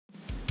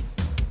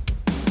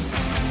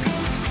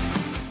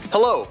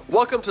Hello,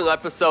 welcome to an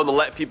episode of the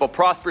Let People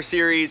Prosper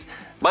series.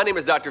 My name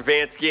is Dr.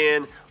 Vance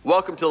Ginn.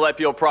 Welcome to the Let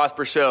People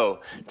Prosper show.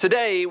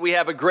 Today, we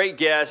have a great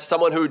guest,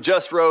 someone who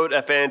just wrote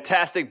a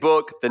fantastic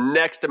book, The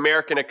Next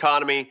American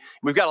Economy.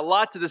 We've got a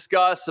lot to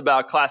discuss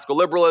about classical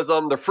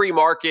liberalism, the free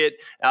market,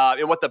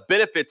 and what the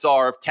benefits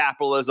are of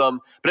capitalism.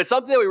 But it's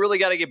something that we really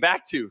got to get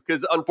back to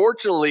because,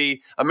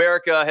 unfortunately,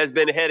 America has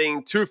been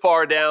heading too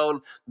far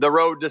down the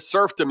road to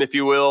serfdom, if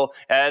you will,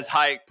 as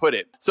Hayek put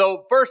it.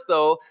 So first,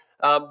 though,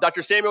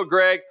 Dr. Samuel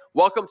Gregg,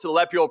 welcome to the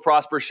Let People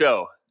Prosper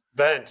show.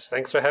 Vance,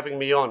 thanks for having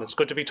me on. It's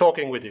good to be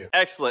talking with you.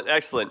 Excellent.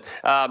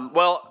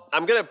 Well,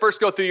 I'm going to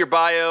first go through your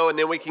bio, and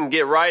then we can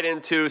get right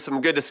into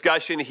some good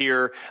discussion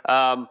here.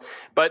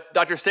 But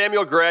Dr.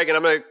 Samuel Gregg, and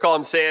I'm going to call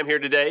him Sam here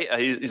today,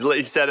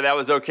 he said that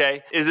was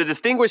okay, is a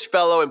distinguished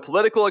fellow in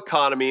political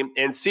economy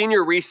and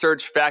senior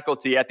research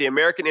faculty at the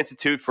American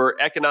Institute for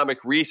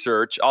Economic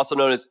Research, also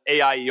known as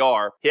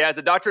AIER. He has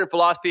a doctorate in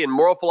philosophy and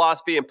moral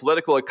philosophy and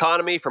political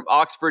economy from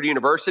Oxford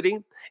University,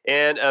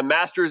 and a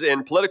master's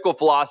in political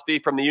philosophy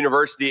from the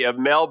University of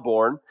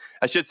Melbourne.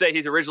 I should say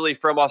he's originally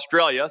from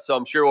Australia, so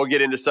I'm sure we'll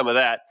get into some of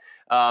that.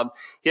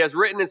 He has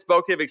written and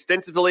spoken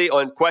extensively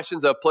on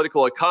questions of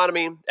political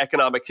economy,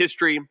 economic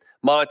history,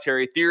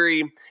 monetary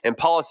theory and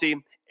policy,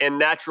 and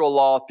natural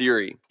law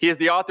theory. He is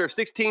the author of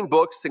 16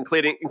 books,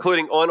 including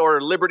On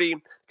Ordered Liberty,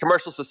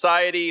 Commercial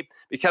Society,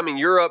 Becoming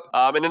Europe,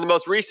 and then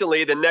most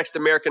recently, The Next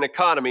American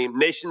Economy,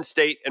 Nation,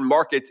 State, and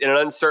Markets in an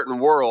Uncertain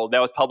World, that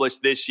was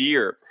published this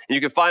year. And you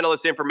can find all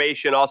this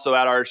information also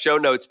at our show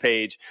notes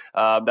page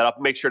that I'll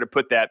make sure to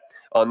put that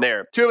on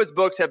there. 2 of his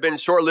books have been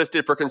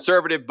shortlisted for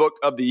Conservative Book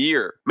of the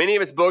Year. Many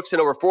of his books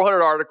and over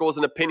 400 articles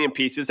and opinion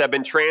pieces have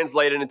been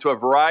translated into a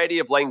variety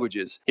of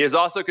languages. He is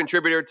also a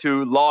contributor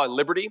to Law and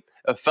Liberty,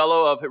 a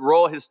fellow of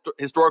Royal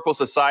Historical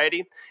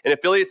Society, an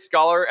affiliate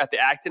scholar at the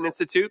Acton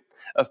Institute,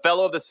 a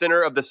fellow of the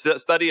Center of the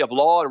Study of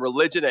Law and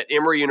Religion at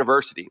Emory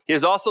University. He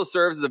has also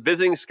served as a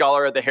visiting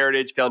scholar at the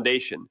Heritage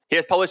Foundation. He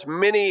has published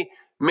many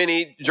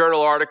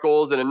journal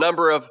articles and a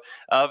number of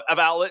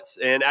outlets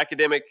and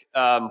academic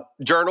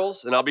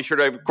journals. And I'll be sure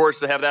to, of course,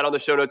 to have that on the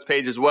show notes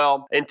page as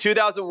well. In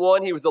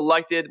 2001, he was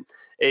elected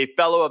a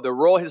fellow of the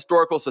Royal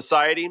Historical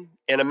Society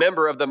and a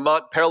member of the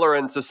Mont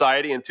Pelerin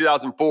Society in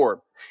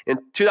 2004. In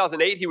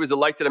 2008, he was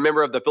elected a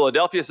member of the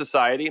Philadelphia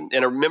Society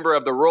and a member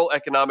of the Royal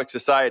Economic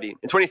Society.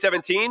 In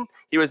 2017,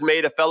 he was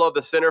made a fellow of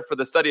the Center for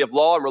the Study of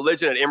Law and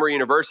Religion at Emory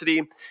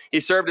University.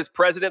 He served as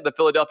president of the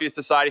Philadelphia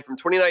Society from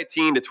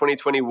 2019 to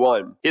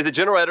 2021. He is a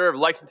general editor of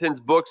Lexington's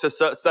Books of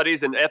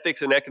Studies in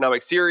Ethics and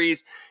Economic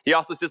series. He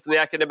also sits on the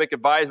academic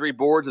advisory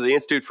boards of the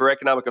Institute for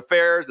Economic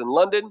Affairs in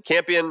London,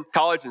 Campion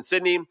College in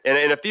Sydney,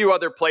 and a few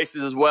other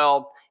places as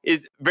well.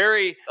 Is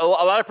a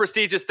lot of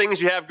prestigious things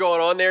you have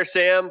going on there,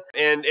 Sam,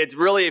 and it's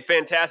really a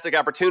fantastic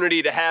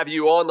opportunity to have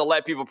you on the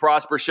Let People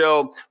Prosper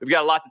show. We've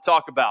got a lot to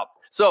talk about.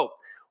 So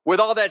with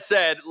all that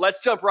said,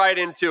 let's jump right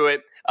into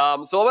it.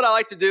 So what I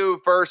like to do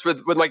first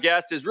with my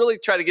guests is really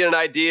try to get an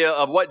idea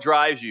of what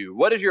drives you.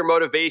 What is your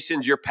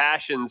motivations, your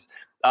passions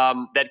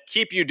that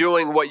keep you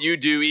doing what you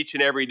do each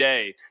and every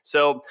day?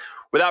 So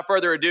without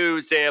further ado,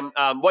 Sam,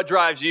 what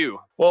drives you?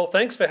 Well,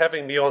 thanks for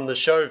having me on the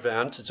show,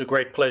 Vance. It's a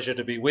great pleasure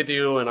to be with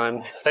you,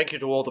 and thank you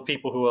to all the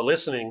people who are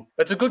listening.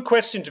 It's a good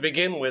question to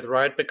begin with,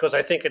 right? Because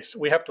I think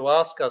we have to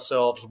ask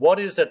ourselves, what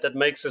is it that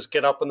makes us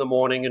get up in the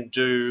morning and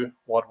do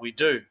what we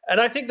do? And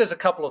I think there's a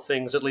couple of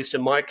things, at least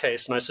in my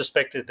case, and I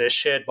suspect that they're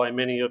shared by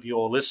many of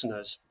your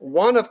listeners.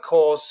 One, of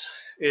course,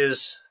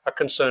 is a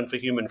concern for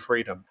human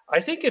freedom. I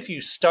think if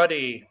you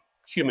study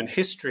human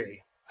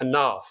history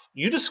enough,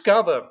 you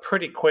discover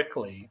pretty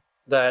quickly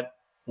that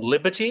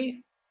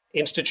liberty,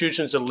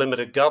 institutions of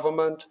limited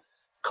government,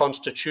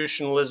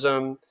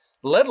 constitutionalism,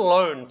 let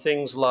alone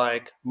things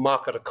like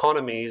market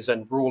economies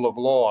and rule of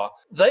law,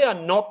 they are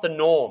not the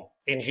norm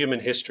in human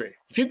history.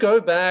 If you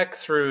go back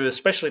through,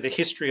 especially the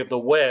history of the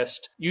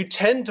West, you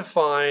tend to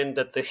find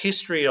that the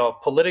history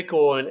of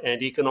political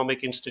and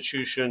economic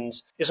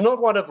institutions is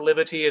not one of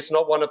liberty, it's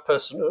not one of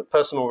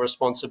personal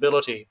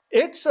responsibility.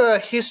 It's a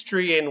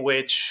history in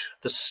which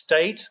the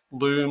state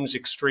looms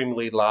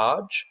extremely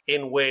large,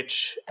 in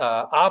which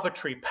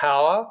arbitrary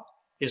power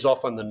is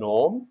often the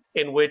norm,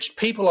 in which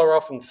people are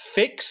often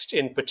fixed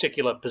in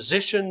particular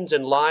positions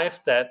in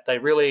life that they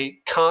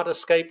really can't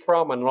escape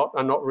from and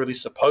are not really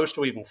supposed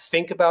to even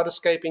think about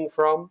escaping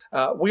from.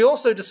 We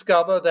also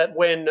discover that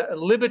when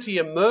liberty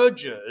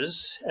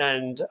emerges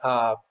and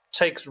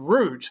takes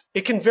root,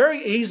 it can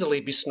very easily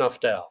be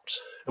snuffed out.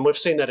 And we've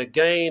seen that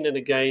again and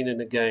again and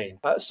again.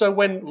 So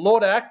when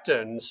Lord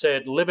Acton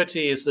said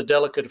liberty is the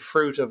delicate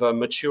fruit of a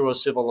mature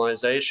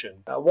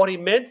civilization, what he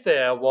meant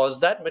there was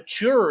that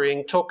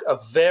maturing took a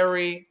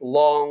very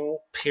long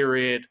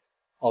period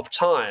of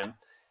time.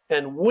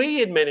 And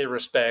we, in many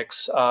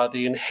respects, are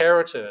the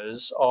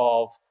inheritors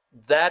of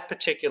that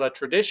particular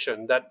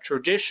tradition, that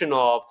tradition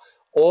of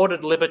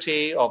ordered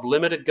liberty, of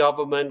limited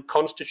government,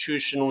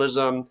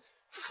 constitutionalism,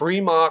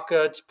 free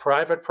markets,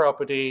 private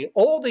property,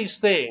 all these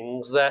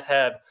things that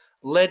have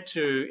led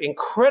to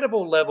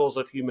incredible levels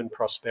of human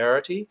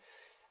prosperity.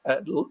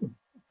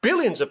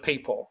 Billions of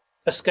people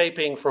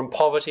escaping from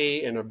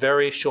poverty in a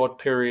very short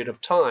period of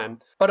time,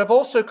 but have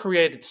also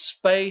created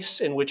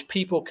space in which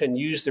people can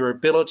use their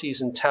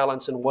abilities and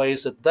talents in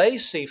ways that they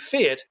see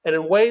fit and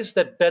in ways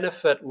that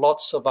benefit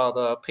lots of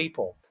other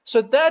people.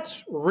 So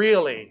that's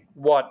really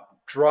what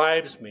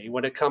drives me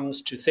when it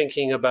comes to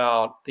thinking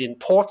about the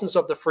importance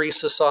of the free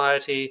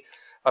society,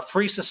 a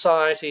free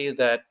society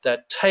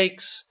that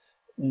takes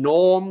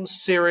norms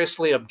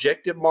seriously,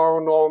 objective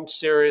moral norms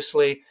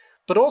seriously,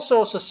 but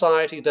also a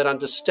society that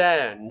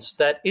understands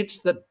that it's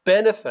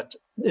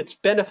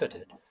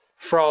benefited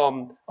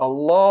from a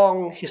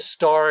long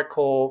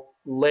historical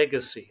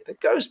legacy that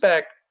goes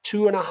back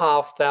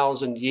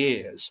 2,500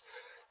 years,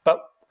 but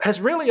has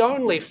really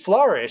only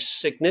flourished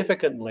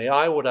significantly,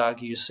 I would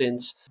argue,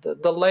 since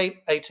the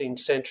late 18th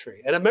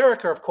century. And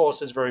America, of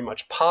course, is very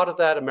much part of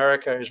that.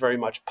 America is very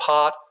much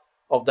part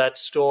of that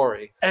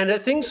story. And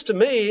it seems to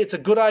me it's a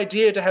good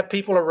idea to have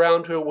people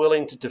around who are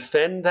willing to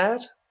defend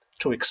that,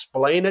 to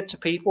explain it to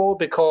people,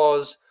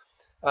 because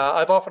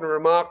I've often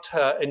remarked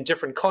in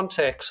different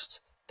contexts,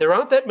 there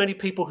aren't that many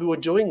people who are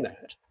doing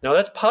that. Now,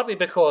 that's partly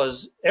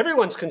because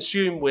everyone's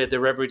consumed with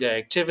their everyday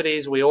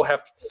activities. We all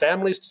have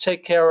families to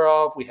take care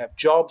of. We have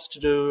jobs to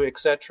do,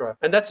 etc.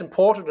 And that's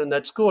important and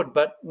that's good.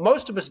 But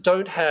most of us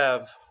don't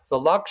have the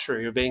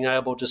luxury of being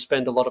able to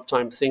spend a lot of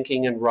time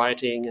thinking and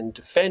writing and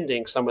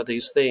defending some of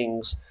these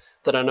things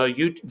that I know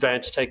you,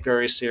 Vance, take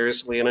very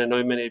seriously, and I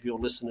know many of your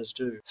listeners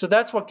do. So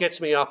that's what gets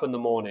me up in the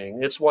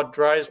morning. It's what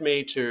drives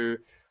me to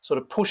sort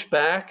of push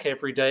back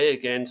every day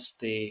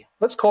against the,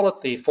 let's call it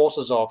the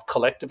forces of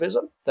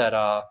collectivism that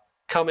are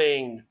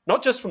coming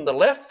not just from the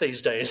left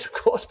these days, of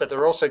course, but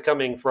they're also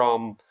coming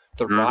from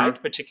the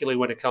right, particularly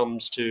when it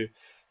comes to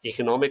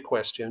economic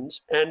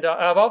questions. And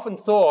I've often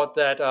thought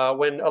that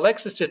when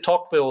Alexis de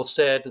Tocqueville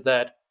said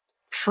that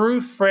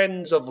true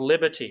friends of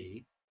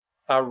liberty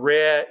are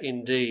rare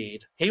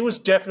indeed, he was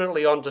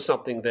definitely onto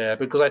something there,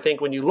 because I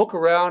think when you look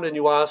around and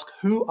you ask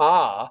who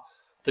are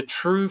the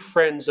true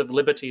friends of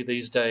liberty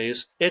these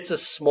days, it's a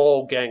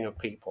small gang of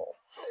people.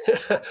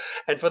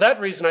 And for that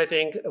reason, I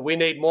think we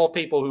need more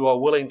people who are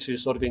willing to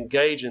sort of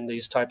engage in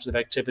these types of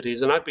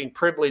activities. And I've been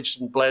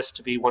privileged and blessed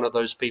to be one of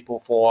those people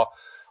for,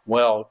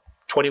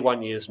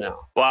 21 years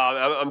now.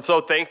 Wow, I'm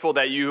so thankful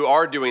that you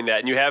are doing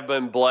that and you have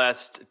been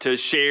blessed to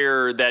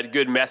share that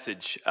good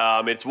message.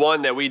 It's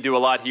one that we do a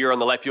lot here on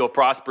the Let People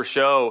Prosper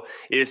show,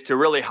 is to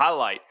really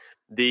highlight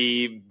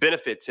the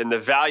benefits and the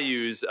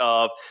values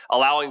of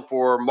allowing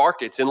for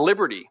markets and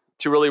liberty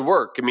to really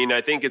work. I mean,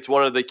 I think it's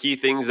one of the key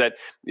things that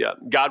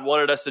God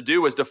wanted us to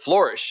do, was to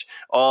flourish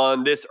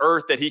on this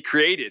earth that he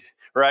created,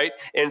 right?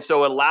 And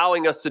so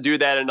allowing us to do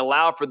that and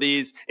allow for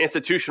these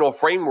institutional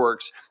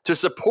frameworks to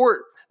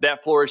support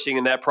that flourishing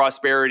and that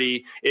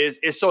prosperity is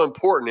so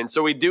important. And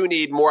so we do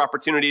need more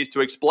opportunities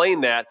to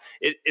explain that.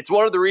 It's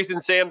one of the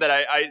reasons, Sam, that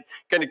I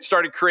kind of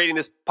started creating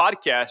this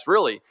podcast,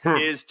 really,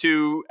 is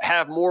to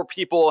have more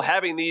people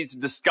having these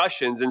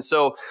discussions. And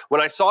so when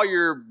I saw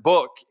your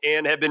book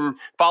and have been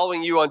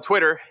following you on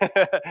Twitter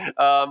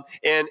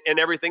and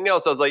everything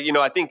else, I was like,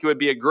 I think it would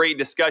be a great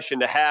discussion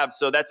to have.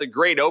 So that's a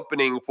great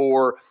opening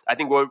for, I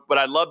think, what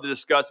I'd love to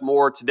discuss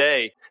more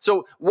today.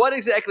 So what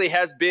exactly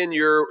has been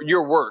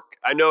your work?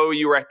 I know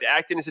you were at the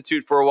Acton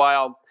Institute for a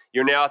while.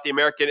 You're now at the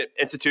American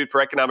Institute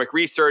for Economic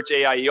Research,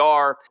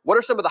 AIER. What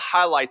are some of the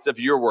highlights of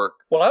your work?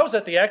 Well, I was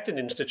at the Acton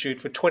Institute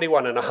for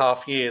 21 and a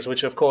half years,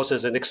 which of course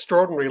is an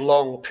extraordinarily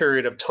long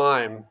period of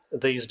time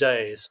these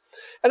days.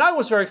 And I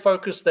was very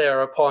focused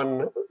there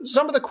upon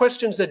some of the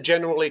questions that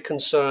generally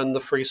concern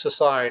the free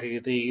society,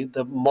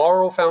 the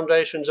moral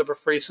foundations of a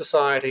free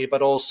society,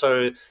 but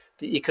also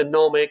the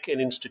economic and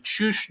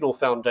institutional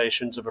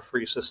foundations of a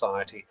free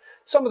society.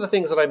 Some of the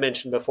things that I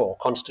mentioned before,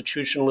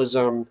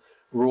 constitutionalism,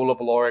 rule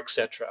of law,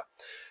 etc.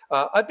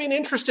 I've been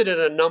interested in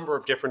a number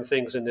of different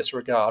things in this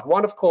regard.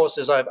 One, of course,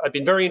 is I've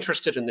been very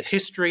interested in the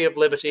history of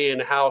liberty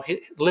and how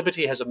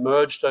liberty has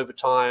emerged over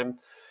time,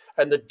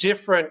 and the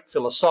different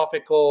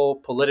philosophical,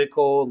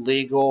 political,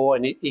 legal,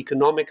 and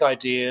economic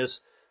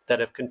ideas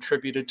that have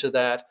contributed to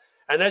that.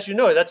 And as you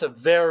know, that's a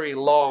very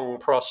long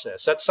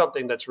process. That's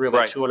something that's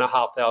really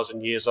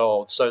 2,500 years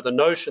old. So the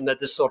notion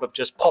that this sort of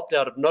just popped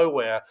out of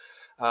nowhere,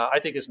 I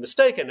think, is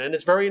mistaken. And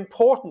it's very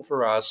important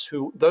for us,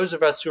 those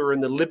of us who are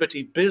in the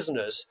liberty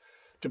business,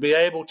 to be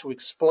able to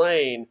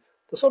explain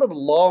the sort of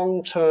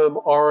long-term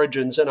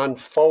origins and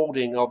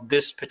unfolding of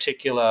this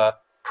particular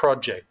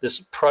project, this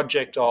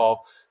project of,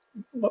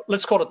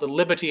 let's call it the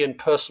Liberty and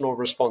Personal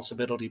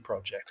Responsibility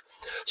Project.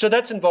 So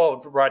that's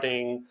involved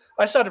writing.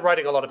 I started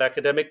writing a lot of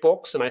academic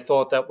books, and I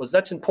thought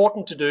that's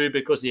important to do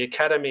because the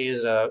academy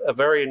is a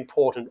very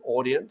important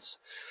audience.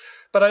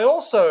 But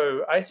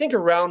I think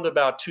around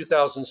about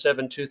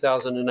 2007,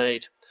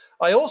 2008,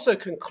 I also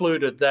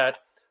concluded that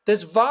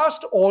there's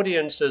vast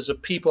audiences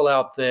of people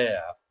out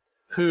there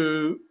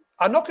who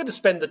are not going to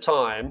spend the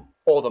time,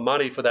 or the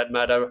money for that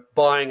matter,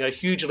 buying a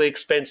hugely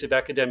expensive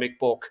academic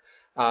book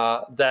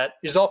that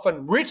is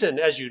often written,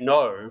 as you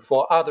know,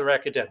 for other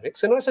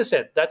academics. And as I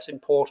said, that's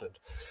important.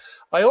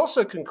 I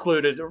also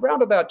concluded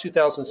around about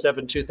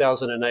 2007,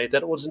 2008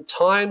 that it was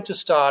time to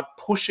start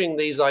pushing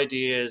these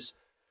ideas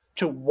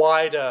to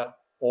wider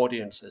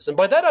audiences. And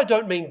by that, I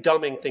don't mean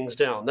dumbing things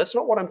down. That's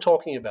not what I'm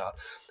talking about.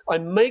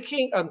 I'm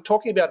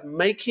talking about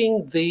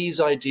making these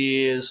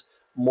ideas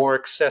more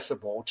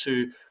accessible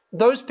to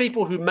those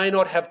people who may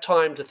not have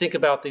time to think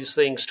about these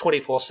things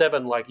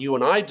 24/7 like you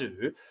and I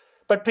do,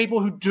 but people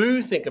who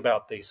do think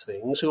about these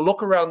things, who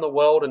look around the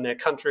world in their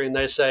country and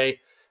they say,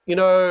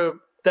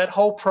 that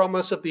whole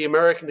promise of the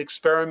American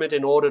experiment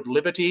in ordered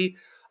liberty,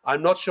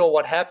 I'm not sure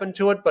what happened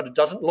to it, but it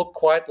doesn't look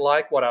quite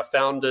like what our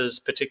founders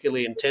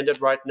particularly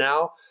intended right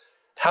now.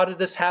 How did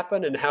this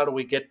happen, and how do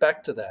we get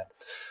back to that?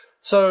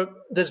 So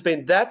there's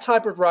been that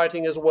type of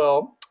writing as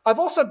well. I've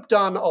also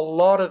done a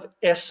lot of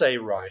essay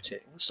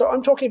writing. So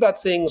I'm talking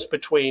about things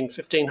between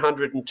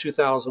 1,500 and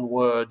 2,000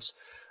 words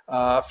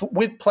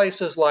with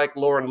places like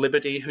Law and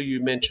Liberty, who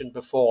you mentioned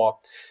before,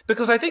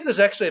 because I think there's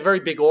actually a very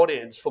big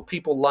audience for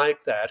people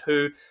like that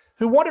who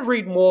want to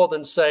read more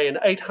than, say, an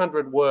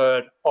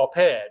 800-word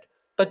op-ed,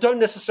 but don't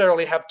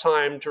necessarily have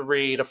time to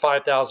read a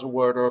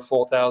 5,000-word or a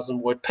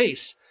 4,000-word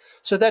piece.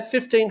 So that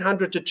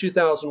 1,500 to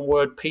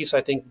 2,000-word piece, I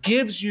think,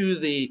 gives you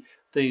the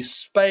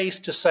space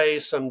to say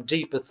some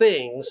deeper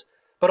things,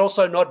 but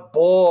also not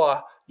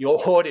bore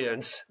your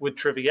audience with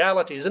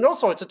trivialities. And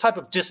also, it's a type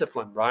of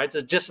discipline, right? It's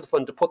a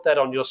discipline to put that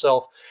on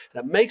yourself,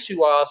 and it makes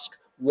you ask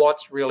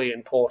what's really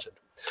important.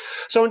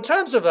 So in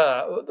terms of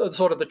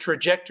sort of the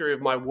trajectory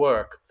of my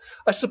work,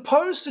 I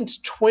suppose since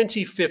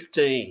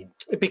 2015,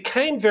 it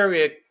became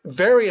very,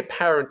 very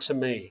apparent to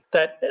me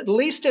that, at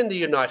least in the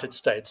United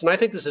States, and I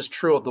think this is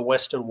true of the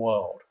Western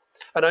world,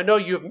 and I know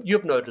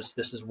you've noticed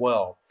this as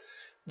well,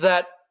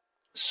 that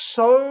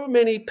so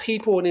many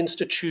people and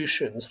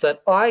institutions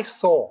that I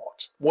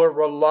thought were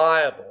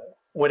reliable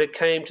when it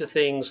came to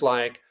things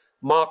like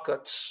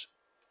markets,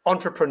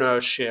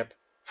 entrepreneurship,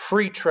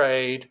 free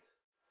trade,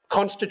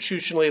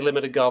 constitutionally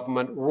limited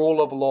government,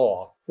 rule of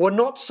law, were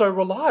not so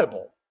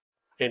reliable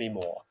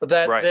anymore.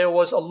 That There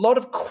was a lot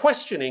of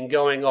questioning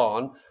going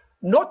on,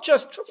 not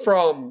just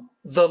from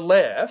the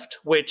left,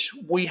 which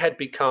we had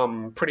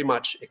become pretty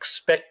much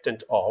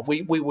expectant of.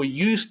 We were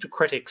used to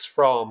critics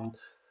from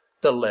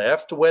the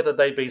left, whether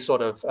they be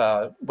sort of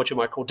what you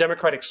might call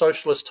democratic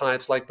socialist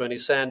types like Bernie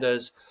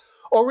Sanders,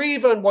 or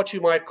even what you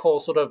might call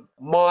sort of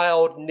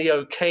mild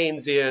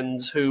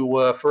neo-Keynesians who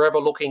were forever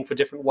looking for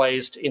different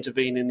ways to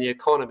intervene in the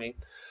economy.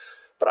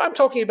 But I'm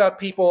talking about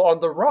people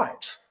on the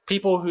right,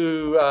 people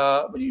who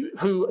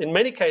in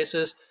many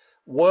cases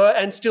were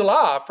and still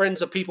are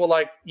friends of people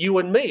like you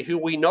and me, who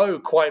we know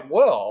quite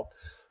well,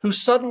 who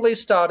suddenly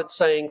started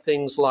saying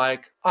things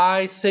like,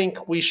 I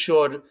think we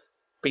should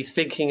be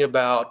thinking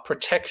about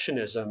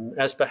protectionism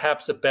as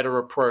perhaps a better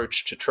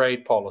approach to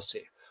trade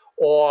policy.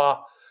 Or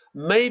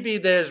maybe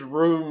there's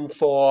room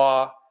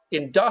for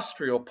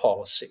industrial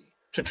policy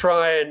to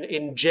try and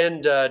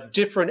engender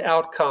different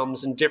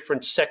outcomes in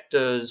different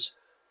sectors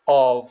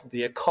of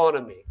the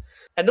economy.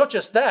 And not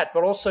just that,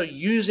 but also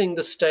using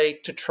the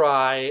state to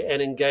try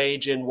and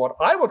engage in what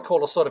I would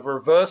call a sort of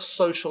reverse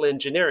social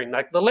engineering.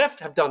 Like the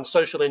left have done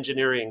social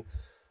engineering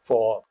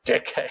for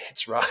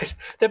decades, right?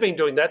 They've been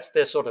doing, that's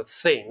their sort of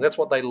thing. That's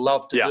what they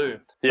love to do.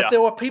 But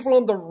there were people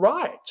on the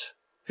right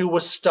who were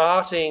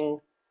starting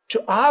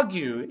to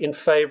argue in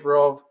favor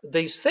of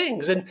these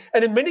things. And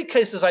in many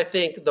cases, I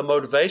think the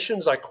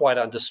motivations I quite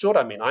understood.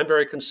 I mean, I'm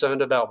very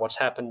concerned about what's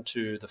happened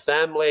to the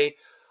family.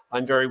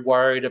 I'm very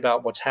worried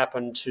about what's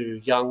happened to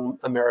young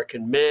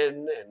American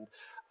men. And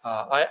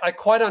I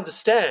quite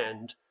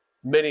understand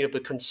many of the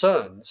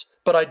concerns.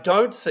 But I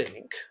don't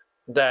think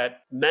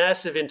that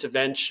massive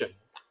intervention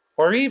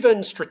or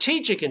even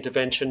strategic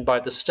intervention by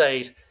the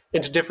state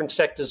into different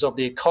sectors of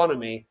the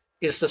economy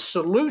is the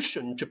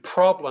solution to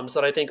problems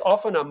that I think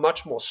often are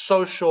much more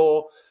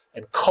social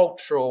and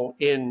cultural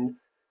in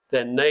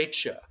their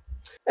nature.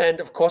 And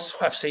of course,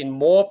 I've seen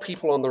more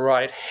people on the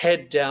right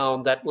head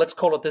down that, let's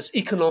call it this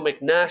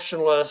economic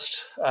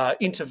nationalist,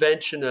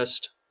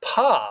 interventionist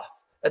path.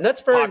 And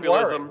that's very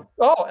worrying.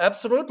 Oh,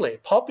 absolutely.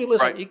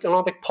 Populism,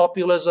 economic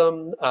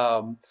populism,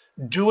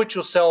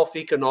 do-it-yourself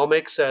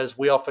economics, as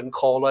we often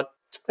call it.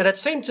 And it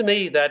seemed to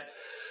me that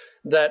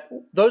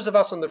those of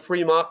us on the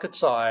free market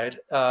side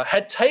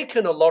had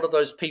taken a lot of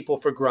those people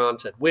for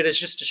granted. We'd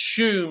just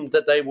assumed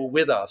that they were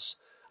with us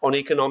on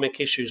economic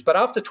issues. But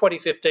after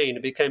 2015,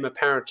 it became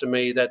apparent to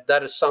me that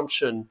that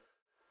assumption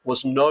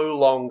was no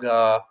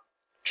longer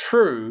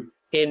true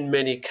in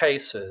many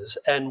cases,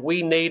 and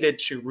we needed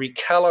to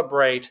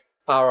recalibrate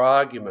our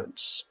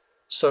arguments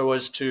so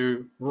as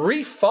to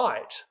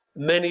refight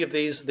many of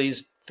these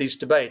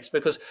debates.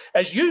 Because,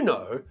 as you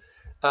know,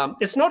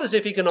 it's not as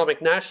if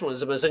economic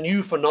nationalism is a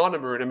new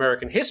phenomenon in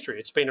American history.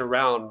 It's been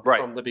around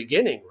from the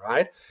beginning,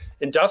 right?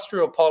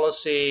 Industrial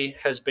policy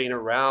has been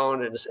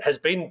around and has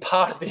been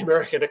part of the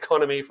American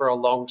economy for a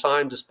long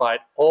time, despite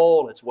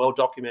all its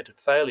well-documented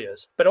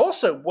failures. But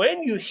also,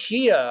 when you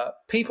hear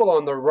people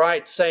on the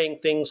right saying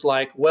things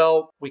like,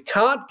 well, we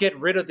can't get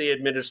rid of the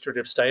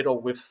administrative state, or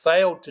we've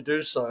failed to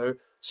do so,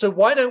 so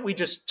why don't we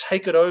just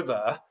take it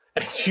over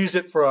and use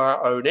it for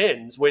our own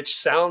ends, which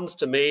sounds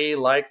to me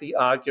like the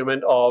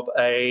argument of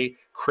a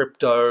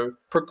crypto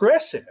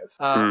progressive.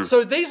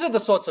 So these are the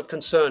sorts of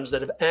concerns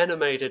that have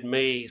animated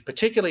me,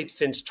 particularly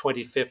since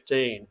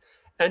 2015.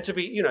 And to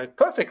be,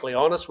 perfectly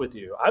honest with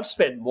you, I've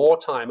spent more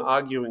time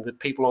arguing with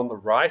people on the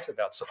right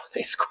about some of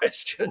these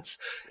questions,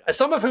 and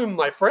some of whom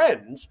my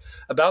friends,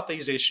 about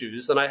these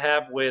issues than I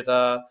have with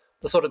the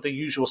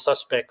usual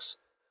suspects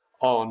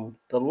on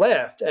the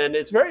left. And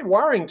it's very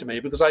worrying to me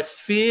because I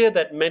fear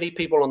that many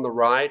people on the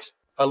right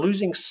are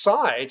losing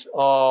sight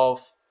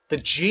of the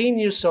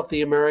genius of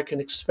the American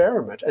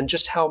experiment and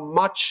just how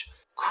much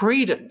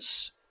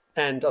credence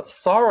and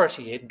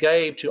authority it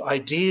gave to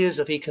ideas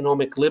of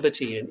economic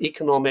liberty and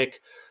economic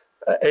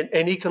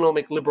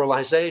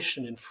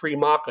liberalization and free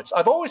markets.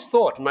 I've always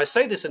thought, and I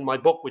say this in my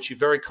book, which you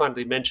very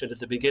kindly mentioned at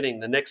the beginning,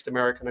 The Next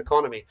American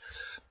Economy,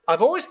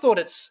 I've always thought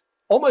it's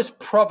almost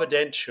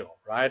providential,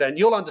 right? And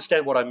you'll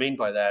understand what I mean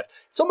by that.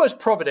 It's almost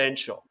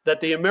providential that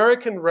the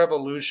American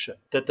Revolution,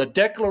 that the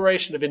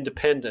Declaration of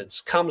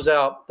Independence comes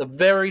out the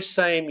very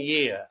same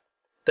year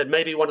that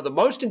maybe one of the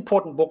most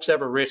important books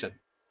ever written,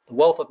 The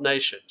Wealth of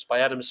Nations by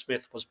Adam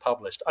Smith, was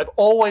published. I've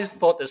always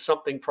thought there's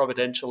something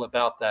providential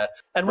about that.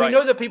 And we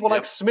know that people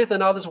like Smith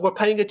and others were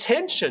paying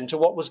attention to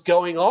what was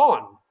going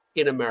on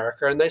in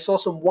America, and they saw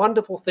some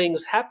wonderful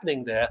things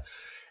happening there.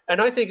 And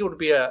I think it would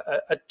be a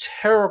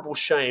terrible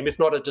shame, if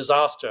not a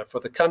disaster for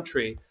the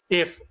country,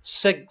 if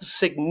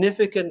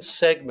significant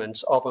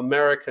segments of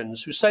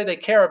Americans who say they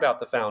care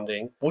about the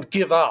founding would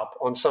give up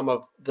on some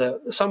of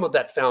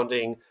that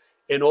founding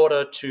in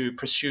order to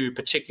pursue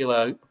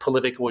particular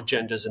political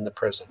agendas in the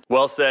present.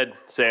 Well said,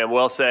 Sam.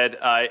 Well said.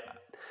 I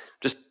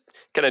just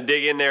kind of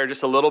dig in there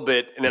just a little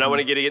bit, and then I want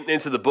to get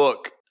into the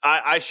book.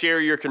 I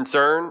share your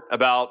concern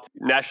about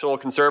national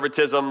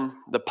conservatism,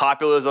 the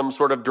populism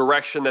sort of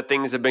direction that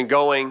things have been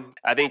going.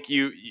 I think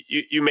you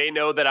may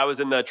know that I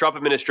was in the Trump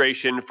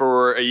administration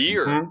for a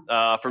year,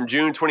 from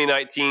June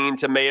 2019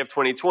 to May of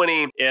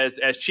 2020, as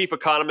chief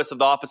economist of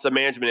the Office of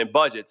Management and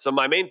Budget. So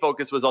my main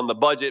focus was on the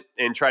budget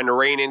and trying to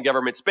rein in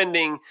government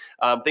spending,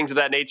 things of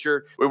that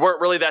nature. We weren't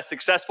really that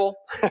successful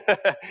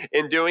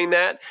in doing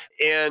that.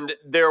 And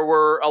there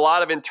were a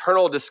lot of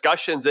internal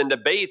discussions and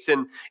debates.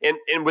 And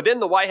within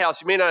the White House,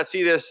 you may not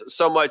see this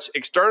so much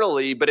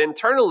externally, but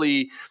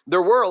internally,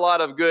 there were a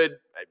lot of good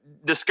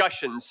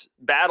discussions,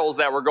 battles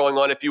that were going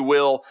on, if you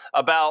will,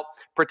 about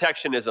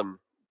protectionism,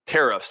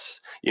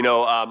 tariffs.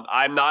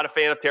 I'm not a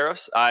fan of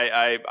tariffs.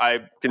 I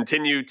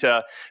continue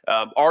to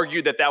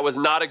argue that was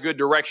not a good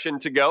direction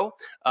to go.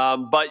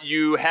 But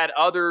you had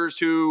others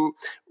who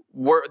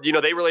were,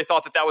 they really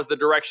thought that was the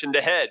direction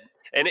to head.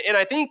 And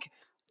I think,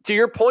 to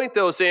your point,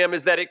 though, Sam,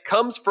 is that it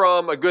comes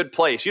from a good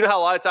place. You know how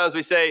a lot of times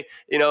we say,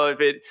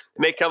 if it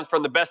may come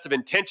from the best of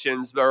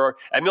intentions, or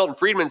as Milton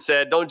Friedman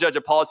said, don't judge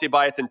a policy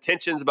by its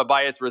intentions, but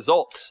by its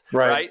results,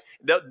 right?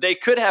 They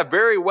could have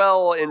very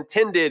well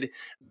intended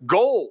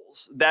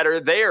goals that are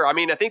there. I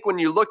mean, I think when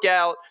you look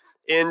out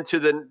into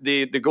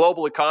the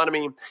global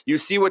economy, you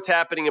see what's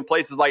happening in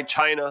places like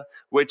China,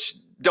 which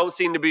don't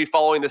seem to be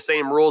following the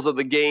same rules of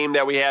the game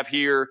that we have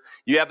here.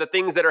 You have the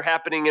things that are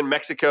happening in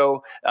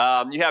Mexico.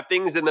 You have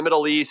things in the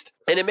Middle East.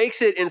 And it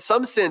makes it, in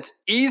some sense,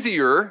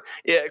 easier,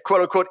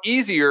 quote unquote,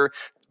 easier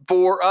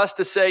for us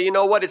to say, you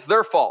know what, it's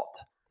their fault.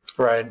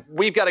 Right.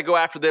 We've got to go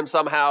after them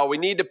somehow. We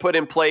need to put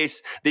in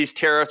place these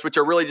tariffs, which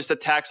are really just a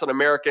tax on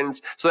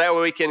Americans, so that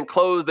way we can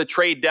close the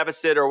trade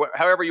deficit, or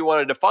however you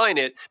want to define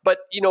it. But,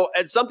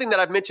 it's something that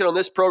I've mentioned on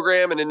this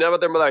program and in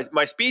other of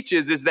my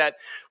speeches, is that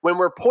when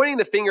we're pointing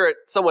the finger at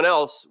someone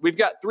else, we've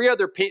got three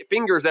other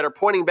fingers that are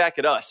pointing back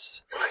at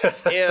us.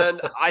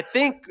 And I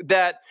think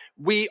that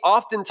we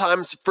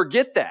oftentimes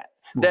forget that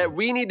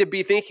we need to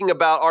be thinking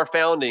about our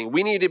founding.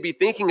 We need to be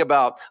thinking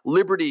about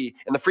liberty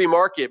and the free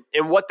market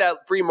and what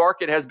that free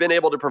market has been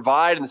able to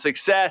provide, and the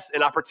success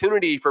and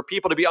opportunity for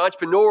people to be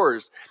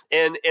entrepreneurs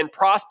and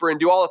prosper and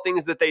do all the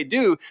things that they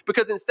do.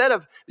 Because instead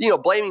of,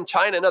 blaming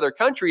China and other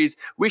countries,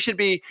 we should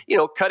be,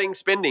 cutting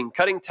spending,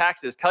 cutting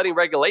taxes, cutting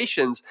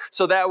regulations,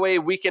 so that way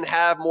we can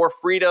have more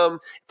freedom,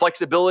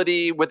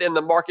 flexibility within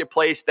the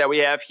marketplace that we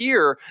have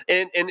here.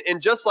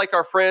 And just like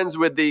our friends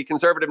with the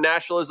conservative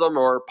nationalism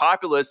or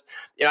populists,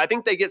 I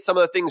think they get some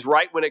of the things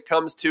right when it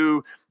comes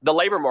to the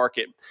labor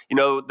market.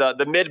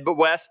 The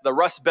Midwest, the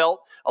Rust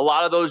Belt, a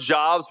lot of those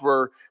jobs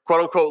were,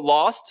 quote unquote,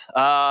 lost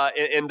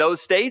in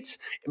those states.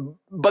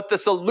 But the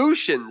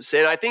solutions,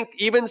 and I think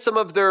even some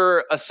of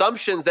their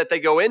assumptions that they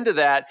go into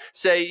that,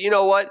 say, you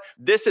know what,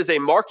 this is a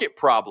market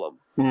problem.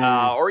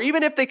 Or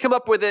even if they come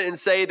up with it and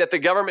say that the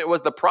government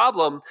was the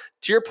problem,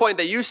 to your point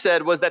that you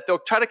said, was that they'll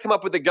try to come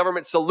up with a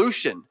government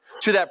solution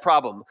to that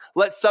problem.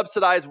 Let's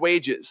subsidize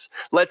wages.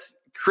 Let's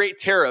create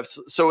tariffs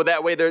so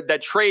that way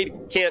that trade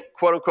can't,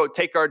 quote unquote,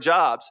 take our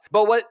jobs.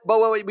 But what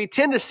we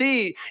tend to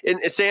see,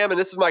 Sam, and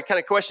this is my kind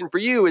of question for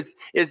you, is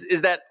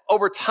that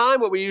over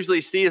time, what we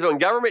usually see is when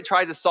government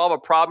tries to solve a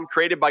problem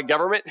created by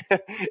government,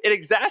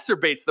 it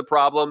exacerbates the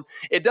problem.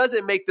 It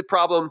doesn't make the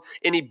problem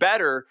any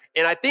better.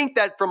 And I think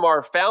that from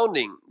our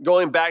founding,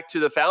 going back to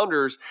the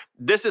founders,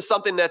 this is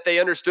something that they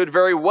understood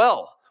very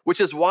well, which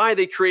is why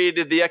they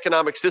created the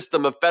economic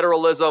system of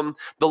federalism,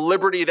 the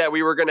liberty that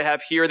we were going to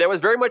have here that was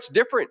very much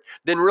different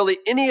than really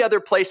any other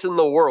place in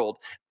the world.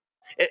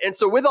 And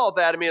so with all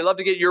that, I mean, I'd love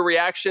to get your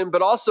reaction,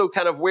 but also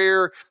kind of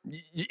where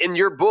in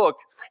your book,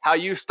 how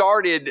you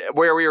started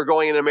where we were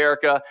going in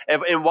America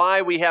and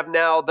why we have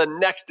now the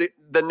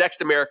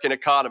next American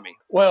economy.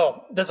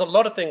 Well, there's a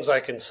lot of things I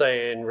can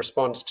say in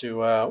response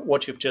to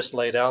what you've just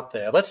laid out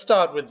there. Let's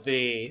start with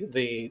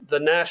the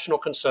national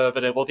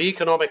conservative or the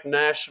economic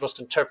nationalist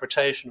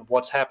interpretation of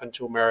what's happened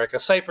to America.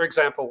 Say, for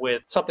example,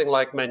 with something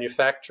like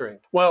manufacturing.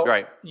 Well,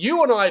 right.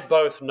 You and I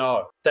both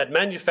know that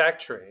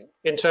manufacturing,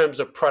 in terms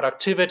of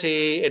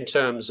productivity, in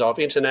terms of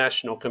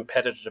international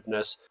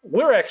competitiveness,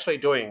 we're actually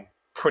doing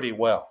pretty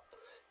well.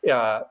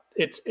 As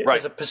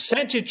a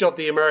percentage of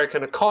the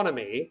American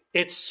economy,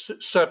 it's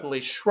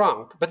certainly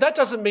shrunk, but that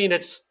doesn't mean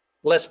it's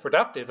less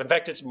productive. In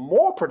fact, it's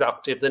more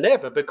productive than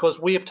ever because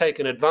we have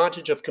taken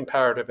advantage of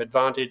comparative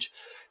advantage.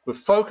 We've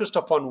focused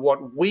upon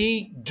what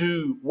we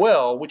do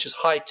well, which is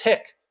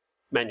high-tech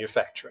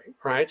manufacturing,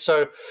 right?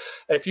 So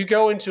if you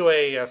go into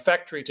a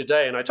factory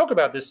today, and I talk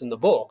about this in the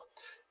book,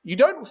 you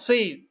don't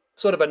see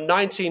sort of a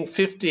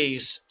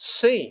 1950s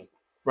scene,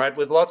 right,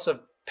 with lots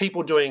of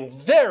people doing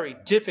very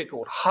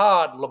difficult,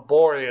 hard,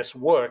 laborious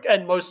work,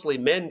 and mostly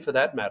men for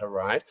that matter,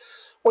 right?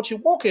 What you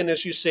walk in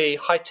is you see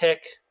high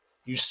tech,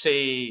 you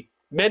see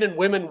men and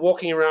women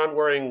walking around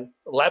wearing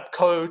lab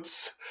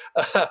coats,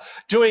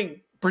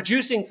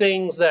 producing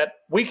things that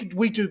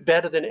we do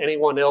better than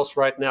anyone else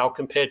right now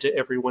compared to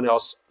everyone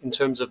else in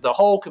terms of the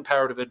whole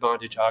comparative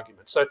advantage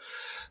argument.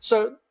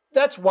 So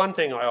that's one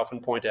thing I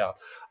often point out.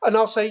 And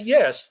I'll say,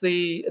 yes,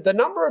 the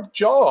number of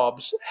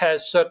jobs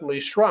has certainly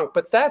shrunk,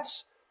 but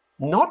that's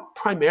not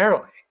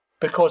primarily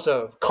because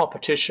of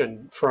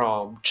competition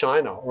from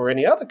China or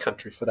any other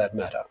country for that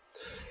matter.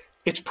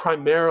 It's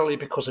primarily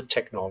because of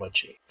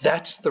technology.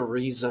 That's the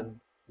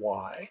reason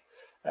why.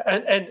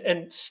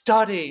 And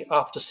study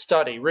after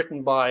study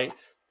written by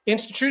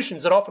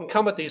institutions that often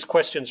come at these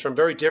questions from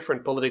very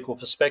different political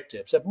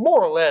perspectives have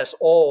more or less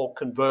all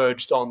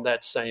converged on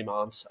that same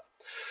answer.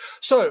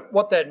 So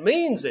what that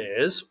means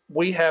is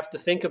we have to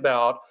think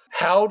about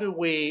how do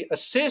we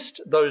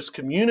assist those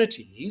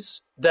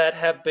communities that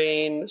have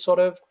been sort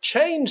of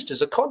changed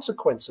as a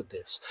consequence of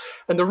this.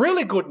 And the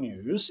really good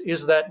news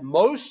is that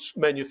most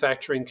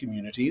manufacturing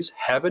communities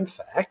have in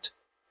fact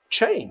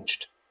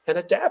changed and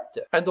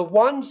adapted. And the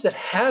ones that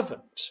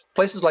haven't,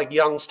 places like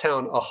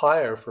Youngstown,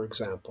 Ohio, for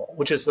example,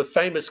 which is the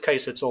famous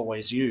case that's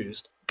always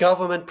used,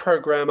 government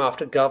program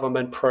after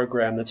government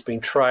program that's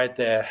been tried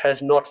there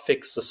has not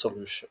fixed the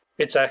solution.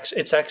 It's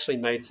actually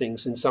made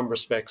things in some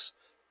respects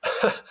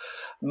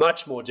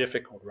much more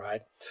difficult,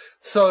 right?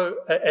 So,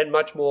 and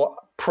much more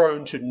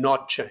prone to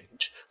not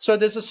change. So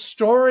there's a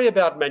story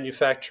about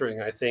manufacturing,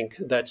 I think,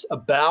 that's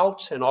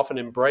about and often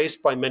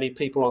embraced by many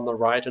people on the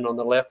right and on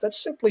the left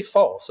that's simply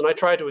false. And I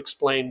try to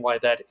explain why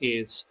that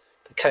is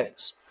the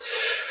case.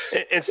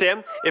 And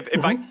Sam,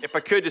 if I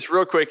could just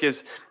real quick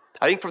is,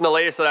 I think from the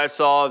latest that I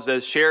saw is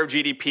that share of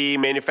GDP,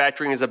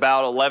 manufacturing is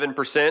about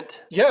 11%.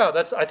 Yeah,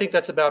 I think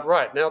that's about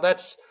right. Now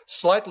that's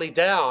slightly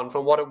down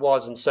from what it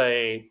was in,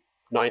 say,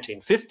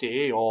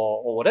 1950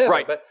 or whatever.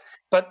 Right.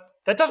 But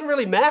that doesn't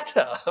really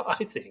matter,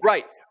 I think.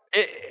 Right.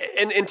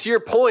 And to your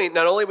point,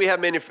 not only we have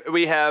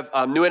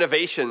new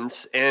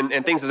innovations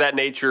and things of that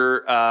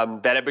nature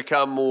that have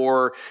become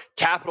more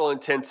capital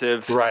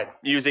intensive, right,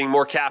 using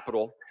more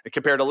capital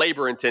compared to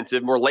labor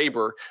intensive, more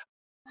labor,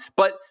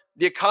 but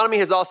the economy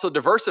has also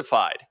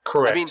diversified.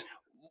 Correct. I mean,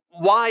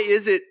 why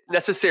is it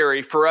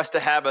necessary for us to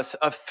have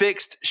a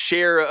fixed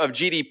share of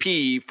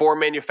GDP for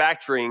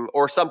manufacturing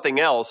or something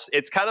else?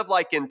 It's kind of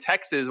like in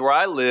Texas where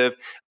I live,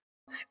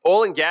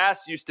 oil and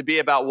gas used to be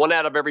about $1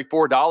 out of every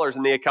 $4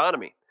 in the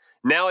economy.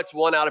 Now it's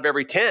 1 out of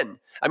every 10.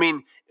 I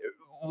mean,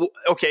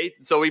 okay,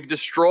 so we've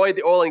destroyed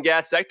the oil and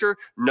gas sector.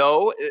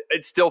 No,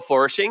 it's still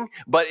flourishing,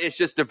 but it's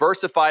just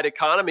diversified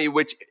economy,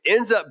 which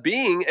ends up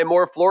being a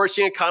more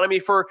flourishing economy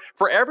for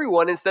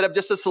everyone instead of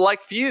just a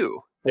select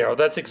few. Yeah,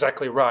 that's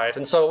exactly right.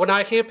 And so when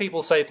I hear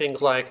people say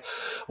things like,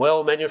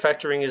 well,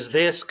 manufacturing is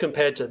this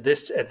compared to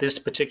this at this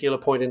particular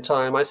point in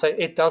time, I say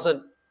it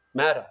doesn't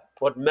matter.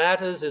 What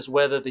matters is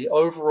whether the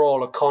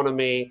overall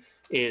economy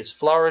is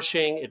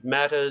flourishing. It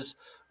matters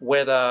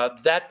whether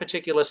that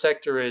particular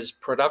sector is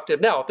productive.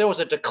 Now, if there was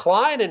a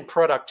decline in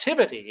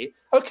productivity,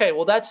 okay,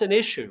 well, that's an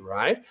issue,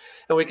 right?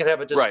 And we can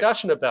have a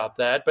discussion about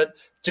that. But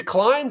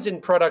declines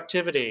in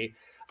productivity,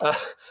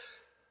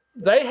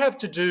 they have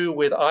to do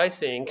with, I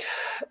think,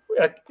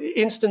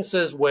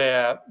 instances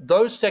where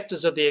those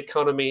sectors of the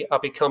economy are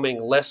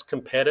becoming less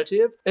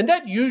competitive. And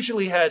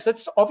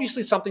that's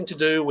obviously something to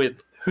do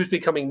with who's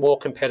becoming more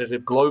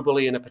competitive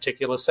globally in a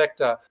particular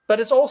sector.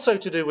 But it's also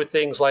to do with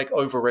things like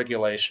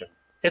overregulation.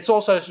 It's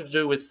also to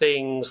do with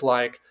things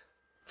like,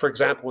 for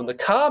example, in the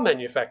car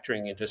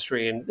manufacturing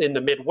industry in the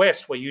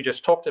Midwest, where you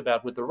just talked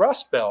about with the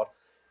Rust Belt.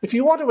 If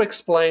you want to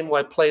explain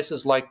why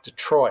places like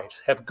Detroit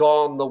have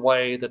gone the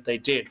way that they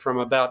did from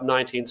about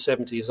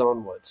 1970s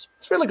onwards,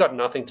 it's really got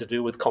nothing to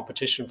do with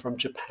competition from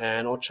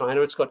Japan or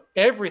China. It's got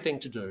everything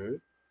to do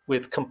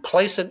with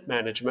complacent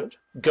management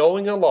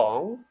going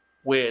along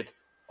with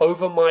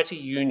overmighty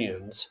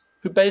unions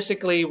who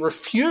basically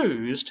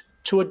refused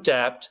to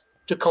adapt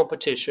to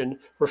competition,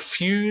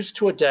 refused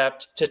to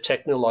adapt to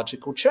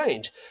technological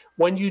change.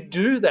 When you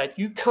do that,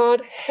 you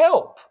can't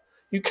help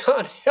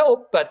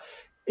but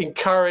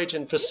encourage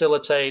and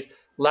facilitate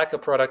lack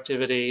of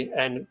productivity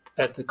and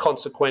at the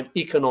consequent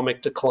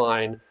economic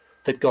decline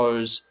that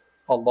goes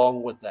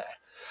along with that.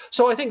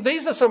 So I think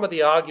these are some of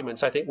the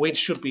arguments I think we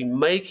should be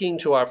making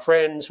to our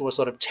friends who are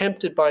sort of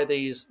tempted by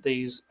these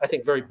I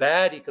think, very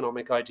bad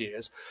economic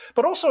ideas,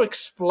 but also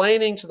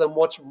explaining to them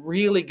what's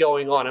really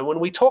going on. And when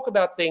we talk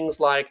about things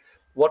like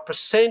what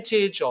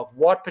percentage of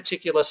what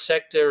particular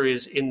sector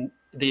is in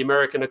the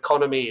American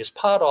economy is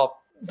part of,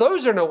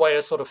 those are in a way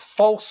a sort of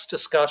false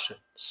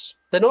discussions.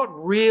 They're not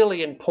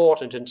really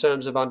important in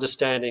terms of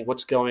understanding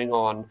what's going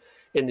on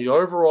in the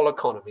overall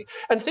economy.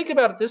 And think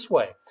about it this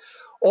way.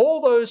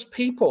 All those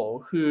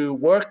people who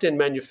worked in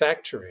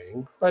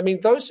manufacturing, I mean,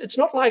 it's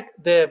not like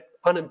they're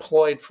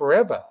unemployed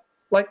forever.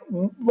 Like,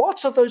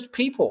 lots of those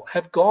people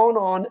have gone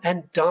on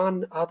and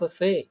done other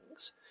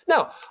things.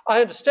 Now,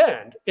 I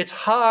understand it's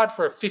hard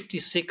for a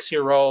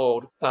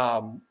 56-year-old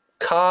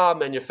car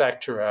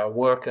manufacturer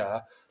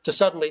worker to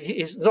suddenly,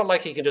 it's not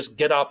like he can just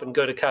get up and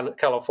go to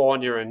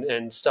California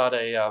and start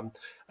a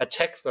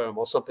tech firm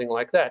or something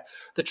like that.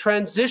 The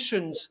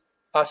transitions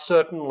are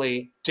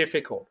certainly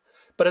difficult.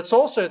 But it's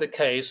also the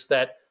case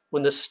that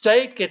when the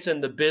state gets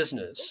in the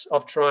business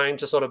of trying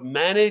to sort of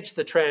manage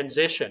the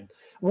transition,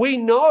 we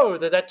know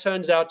that that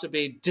turns out to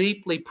be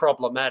deeply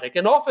problematic.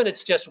 And often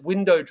it's just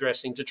window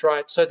dressing to try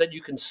it so that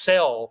you can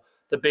sell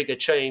the bigger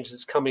change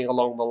that's coming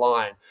along the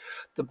line.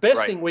 The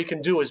best thing we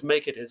can do is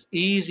make it as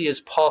easy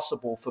as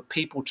possible for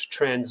people to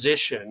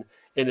transition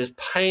in as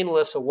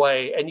painless a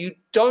way. And you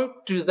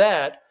don't do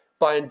that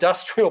by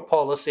industrial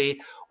policy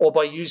or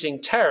by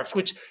using tariffs,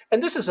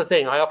 and this is the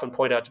thing I often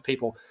point out to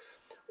people,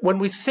 when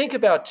we think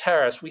about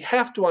tariffs, we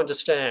have to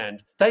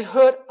understand they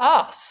hurt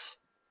us.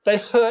 They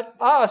hurt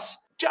us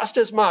just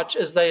as much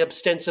as they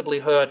ostensibly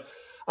hurt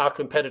our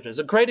competitors.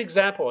 A great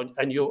example,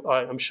 and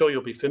I'm sure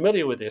you'll be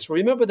familiar with this,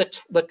 remember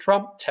the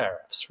Trump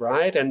tariffs,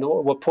 right? And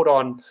were put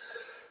on,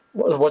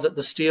 was it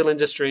the steel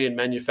industry and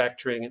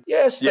manufacturing?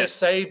 Yes. They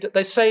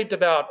saved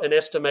about an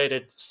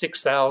estimated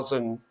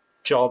 6,000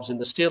 jobs in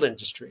the steel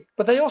industry.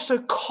 But they also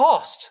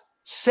cost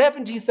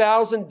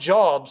 70,000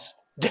 jobs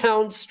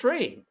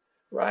downstream.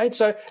 Right.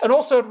 So, and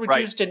also it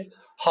reduced in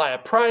higher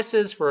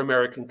prices for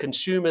American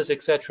consumers,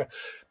 etc.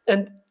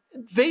 And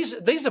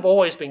these have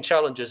always been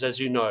challenges, as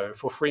you know,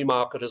 for free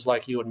marketers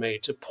like you and me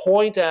to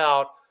point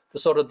out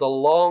the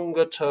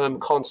longer term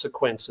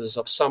consequences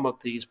of some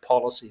of these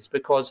policies,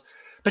 because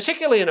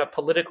particularly in a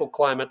political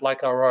climate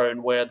like our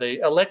own, where the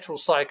electoral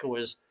cycle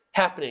is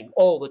happening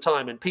all the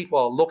time and people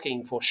are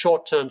looking for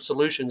short term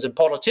solutions, and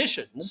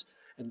politicians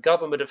and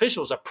government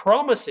officials are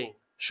promising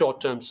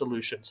short-term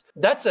solutions.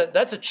 That's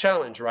a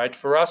challenge, right,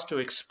 for us to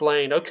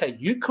explain, okay,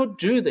 you could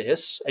do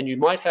this and you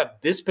might have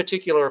this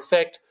particular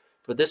effect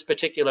for this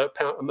particular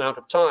amount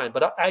of time,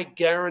 but I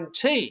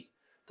guarantee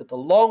that the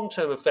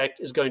long-term effect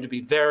is going to be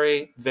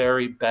very,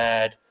 very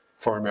bad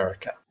for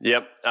America.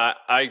 Yep,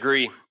 I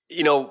agree.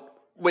 You know,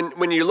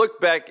 when you look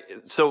back,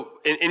 so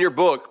in your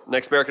book,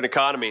 Next American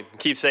Economy,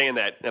 keep saying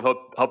that, and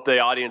hope the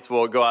audience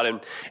will go out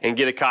and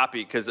get a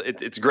copy, because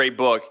it's a great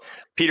book.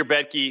 Peter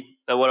Boettke,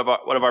 one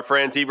of our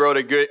friends, he wrote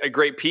a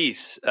great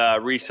piece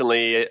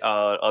recently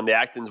on the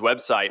Acton's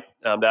website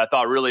that I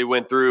thought really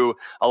went through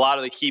a lot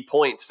of the key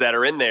points that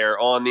are in there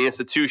on the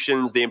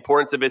institutions, the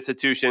importance of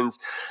institutions.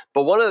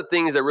 But one of the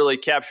things that really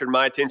captured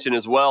my attention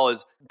as well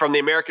is from the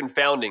American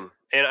founding.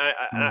 And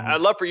I'd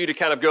love for you to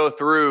kind of go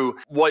through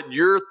what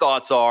your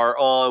thoughts are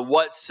on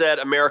what set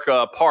America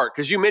apart.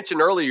 Because you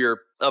mentioned earlier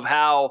of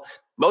how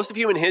most of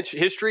human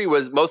history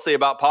was mostly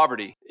about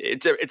poverty.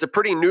 It's a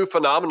pretty new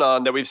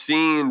phenomenon that we've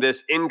seen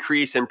this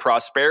increase in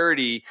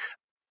prosperity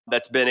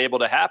that's been able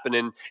to happen.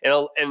 And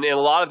a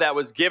lot of that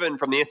was given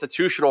from the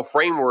institutional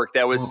framework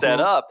that was set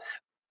up,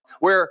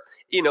 where,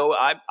 you know,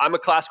 I'm a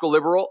classical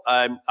liberal.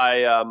 I'm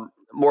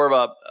more of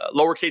a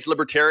lowercase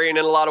libertarian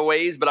in a lot of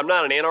ways, but I'm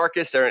not an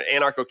anarchist or an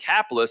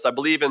anarcho-capitalist. I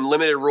believe in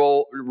limited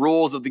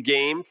rules of the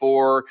game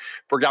for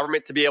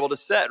government to be able to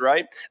set,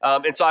 right?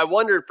 And so I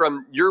wondered,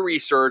 from your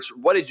research,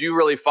 what did you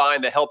really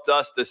find that helped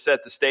us to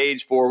set the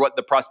stage for what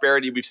the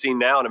prosperity we've seen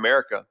now in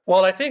America?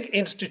 Well, I think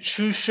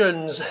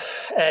institutions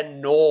and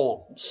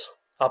norms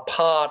are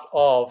part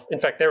of, in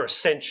fact, they're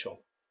essential.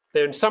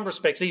 They're in some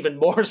respects even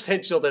more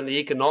essential than the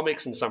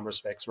economics in some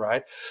respects,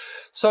 right?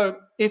 So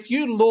if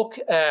you look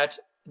at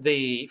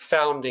the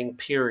founding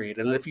period,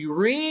 and if you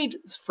read,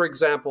 for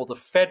example, the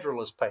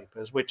Federalist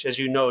Papers, which, as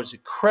you know, is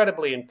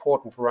incredibly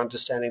important for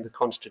understanding the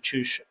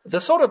Constitution,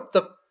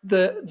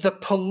 the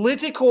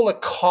political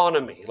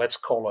economy, let's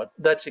call it,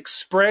 that's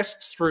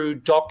expressed through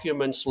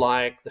documents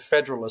like the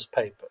Federalist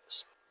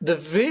Papers, the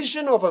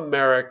vision of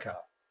America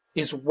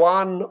is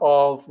one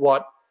of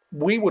what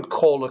we would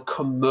call a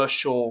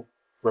commercial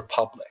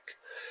republic.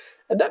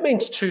 And that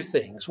means two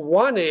things.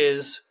 One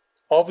is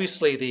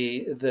obviously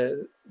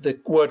the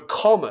word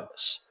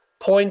commerce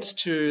points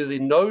to the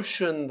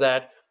notion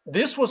that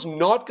this was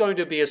not going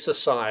to be a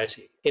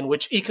society in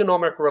which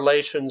economic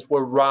relations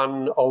were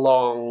run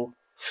along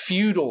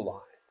feudal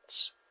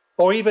lines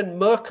or even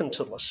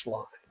mercantilist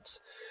lines,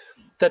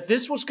 that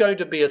this was going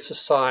to be a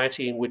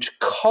society in which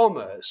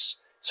commerce,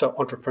 so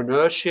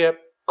entrepreneurship,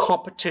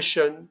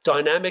 competition,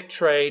 dynamic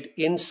trade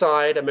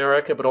inside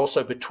America, but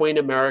also between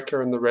America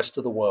and the rest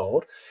of the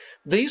world,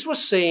 these were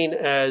seen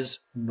as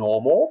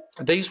normal.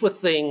 These were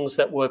things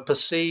that were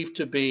perceived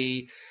to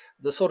be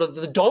the sort of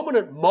the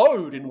dominant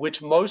mode in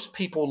which most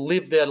people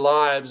live their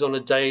lives on a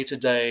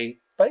day-to-day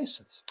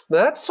basis.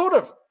 Now, that's sort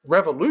of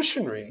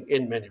revolutionary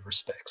in many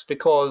respects,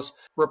 because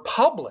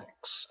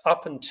republics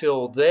up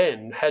until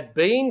then had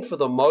been, for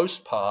the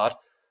most part,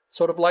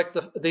 sort of like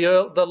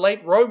the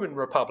late Roman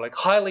Republic,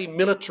 highly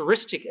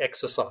militaristic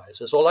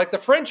exercises, or like the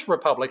French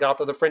Republic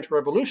after the French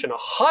Revolution, a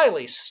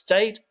highly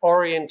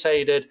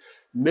state-orientated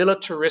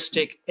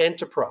militaristic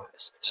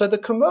enterprise. So the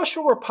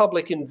commercial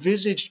republic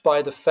envisaged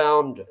by the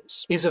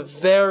founders is a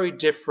very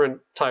different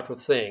type of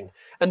thing.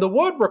 And the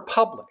word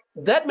republic,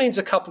 that means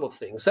a couple of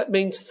things. That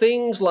means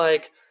things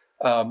like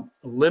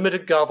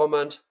limited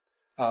government,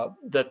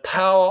 that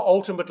power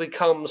ultimately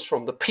comes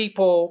from the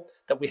people,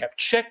 that we have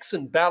checks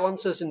and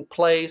balances in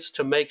place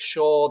to make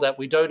sure that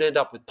we don't end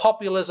up with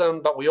populism,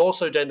 but we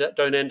also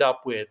don't end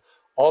up with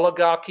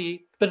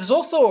oligarchy. But it's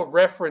also a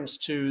reference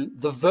to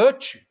the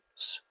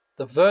virtues.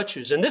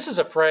 And this is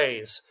a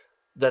phrase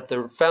that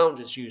the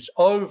founders used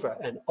over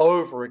and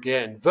over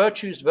again.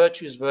 Virtues,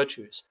 virtues,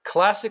 virtues.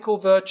 Classical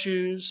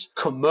virtues,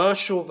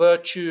 commercial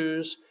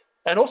virtues,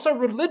 and also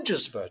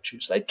religious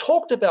virtues. They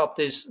talked about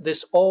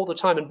this all the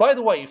time. And by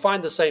the way, you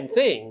find the same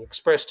thing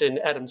expressed in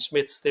Adam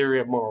Smith's theory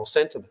of moral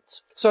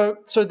sentiments. So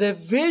their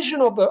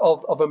vision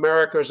of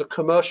America as a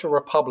commercial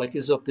republic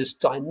is of this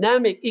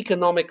dynamic,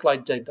 economically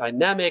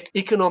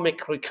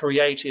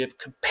creative,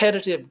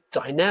 competitive,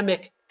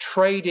 dynamic,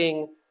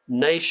 trading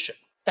nation,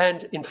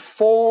 and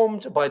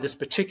informed by this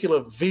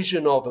particular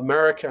vision of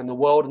America and the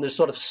world and this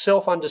sort of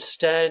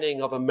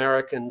self-understanding of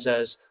Americans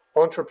as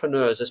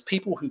entrepreneurs, as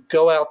people who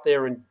go out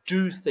there and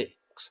do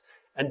things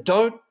and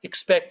don't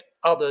expect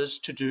others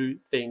to do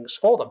things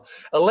for them.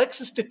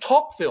 Alexis de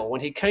Tocqueville,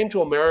 when he came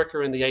to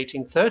America in the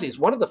 1830s,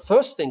 one of the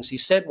first things he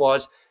said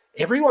was,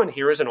 everyone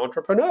here is an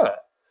entrepreneur.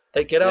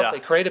 They get up,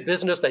 They create a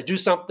business, they do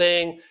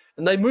something,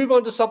 and they move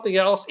on to something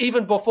else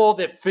even before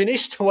they're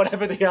finished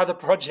whatever the other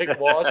project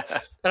was.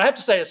 And I have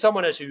to say, as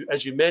someone, as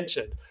you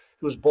mentioned,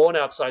 who was born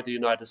outside the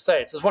United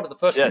States, it's one of the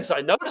first things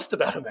I noticed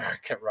about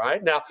America,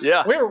 right? Now,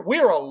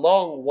 we're a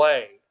long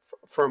way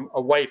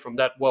away from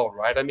that world,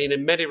 right? I mean,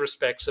 in many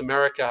respects,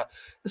 America,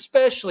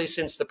 especially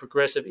since the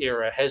progressive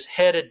era, has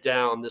headed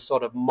down this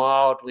sort of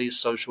mildly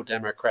social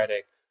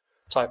democratic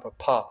type of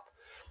path.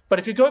 But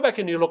if you go back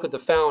and you look at the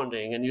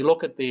founding and you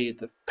look at the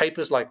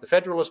papers like the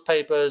Federalist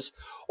Papers,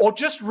 or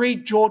just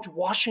read George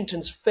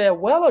Washington's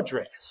farewell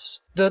address,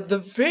 the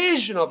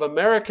vision of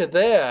America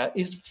there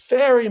is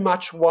very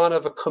much one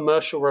of a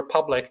commercial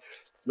republic.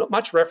 Not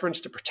much reference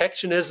to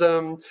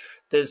protectionism.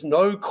 There's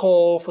no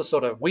call for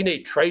sort of, we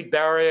need trade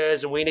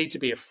barriers and we need to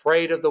be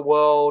afraid of the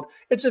world.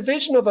 It's a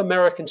vision of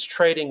Americans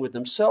trading with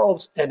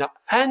themselves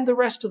and the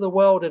rest of the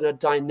world in a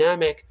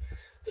dynamic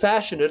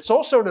fashion. It's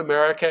also an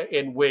America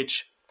in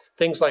which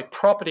things like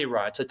property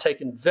rights are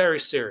taken very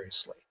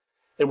seriously,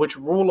 in which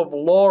rule of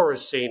law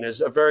is seen as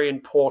a very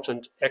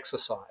important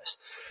exercise.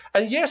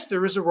 And yes,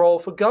 there is a role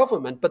for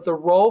government, but the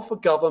role for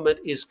government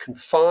is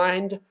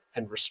confined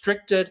and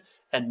restricted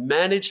and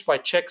managed by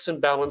checks and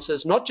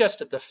balances, not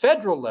just at the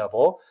federal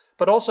level,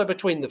 but also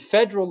between the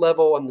federal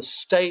level and the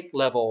state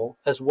level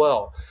as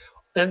well.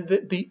 And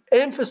the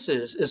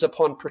emphasis is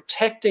upon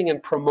protecting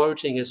and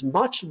promoting as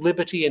much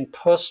liberty and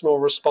personal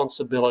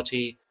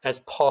responsibility as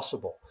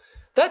possible.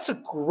 That's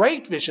a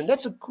great vision.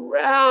 That's a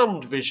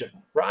grand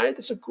vision, right?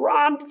 It's a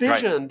grand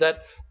vision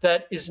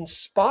that is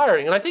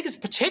inspiring. And I think it's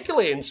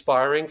particularly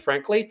inspiring,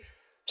 frankly,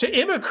 to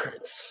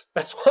immigrants.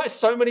 That's why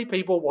so many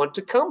people want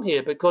to come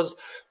here, because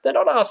they're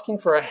not asking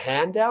for a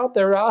handout.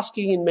 They're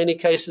asking, in many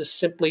cases,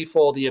 simply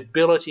for the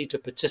ability to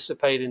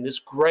participate in this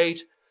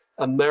great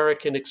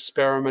American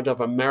experiment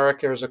of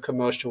America as a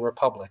commercial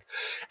republic.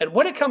 And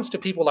when it comes to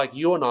people like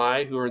you and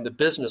I, who are in the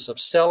business of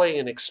selling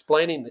and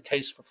explaining the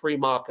case for free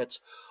markets,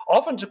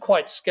 often to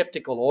quite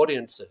skeptical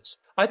audiences,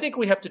 I think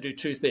we have to do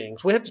two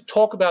things. We have to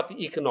talk about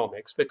the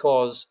economics,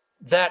 because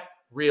that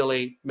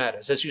really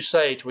matters. As you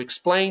say, to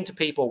explain to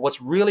people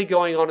what's really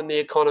going on in the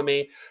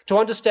economy, to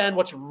understand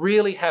what's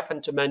really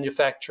happened to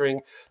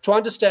manufacturing, to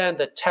understand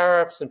that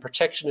tariffs and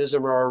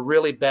protectionism are a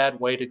really bad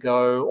way to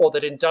go, or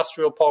that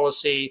industrial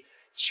policy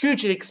is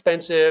hugely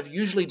expensive,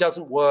 usually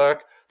doesn't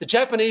work. The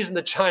Japanese and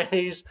the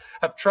Chinese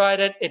have tried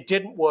it, it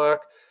didn't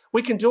work.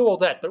 We can do all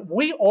that, but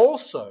we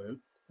also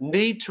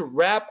need to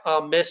wrap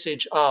our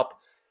message up,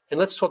 and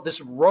let's talk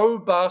this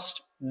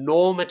robust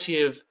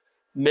normative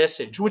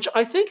message, which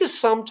I think is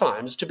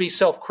sometimes, to be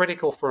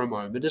self-critical for a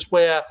moment, is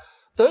where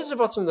those of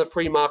us on the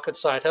free market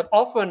side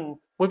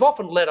we've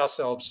often let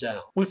ourselves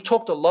down. We've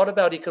talked a lot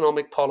about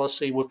economic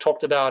policy. We've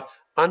talked about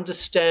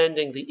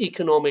understanding the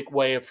economic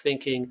way of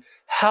thinking,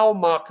 how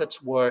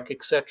markets work,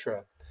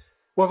 etc.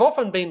 We've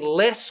often been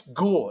less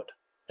good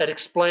at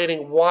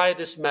explaining why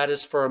this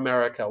matters for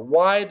America,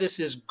 why this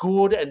is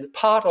good and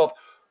part of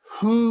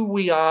who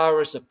we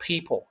are as a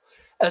people.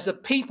 As a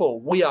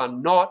people, we are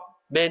not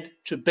meant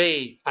to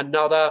be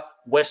another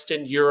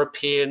Western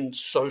European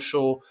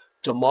social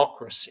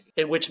democracy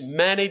in which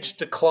managed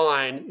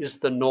decline is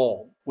the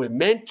norm. We're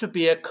meant to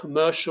be a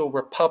commercial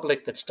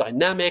republic that's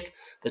dynamic,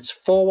 that's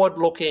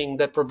forward-looking,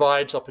 that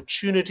provides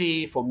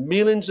opportunity for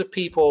millions of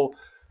people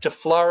to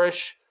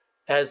flourish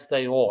as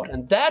they ought.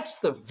 And that's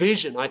the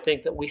vision, I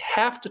think, that we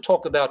have to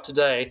talk about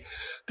today,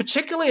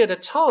 particularly at a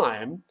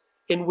time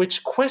in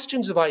which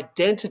questions of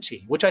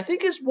identity, which I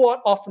think is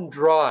what often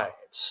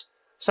drives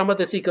some of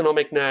this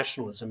economic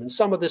nationalism and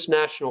some of this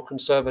national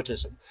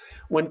conservatism,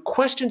 when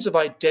questions of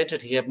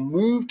identity have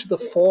moved to the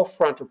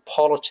forefront of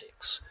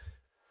politics,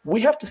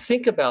 we have to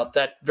think about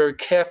that very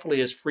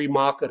carefully as free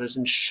marketers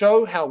and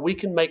show how we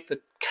can make the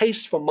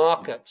case for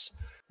markets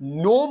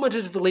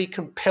normatively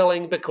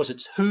compelling because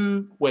it's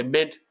who we're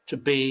meant to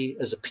be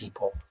as a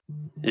people.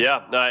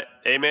 Yeah,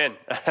 amen.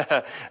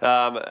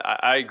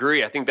 I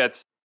agree. I think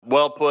that's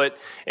well put.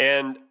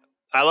 And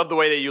I love the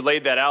way that you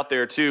laid that out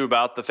there, too,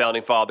 about the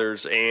Founding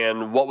Fathers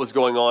and what was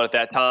going on at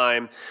that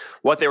time,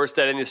 what they were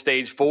setting the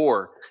stage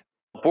for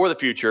the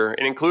future,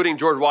 and including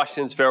George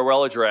Washington's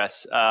farewell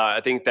address. I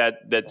think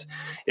that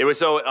it was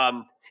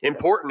so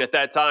important at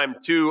that time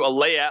to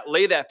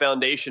lay that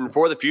foundation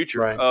for the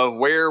future of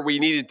where we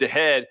needed to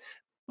head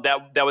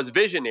that was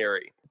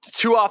visionary.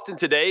 Too often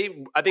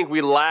today, I think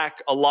we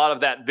lack a lot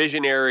of that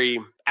visionary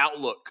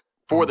outlook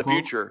for the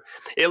future,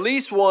 at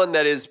least one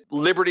that is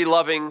liberty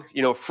loving,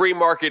 free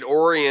market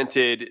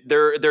oriented.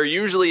 There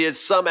usually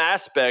is some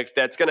aspect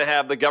that's going to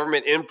have the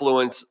government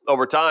influence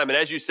over time. And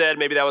as you said,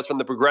 maybe that was from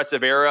the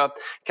progressive era,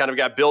 kind of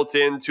got built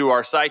into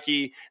our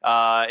psyche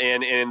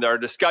and our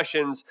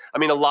discussions. I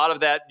mean, a lot of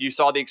that, you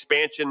saw the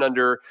expansion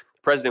under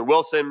President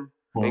Wilson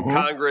in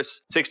Congress,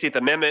 16th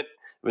Amendment.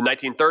 In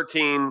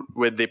 1913,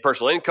 with the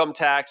personal income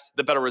tax,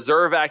 the Federal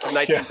Reserve Act of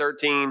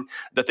 1913,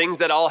 the things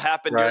that all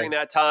happened during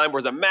that time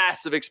was a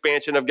massive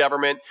expansion of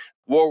government.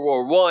 World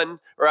War I,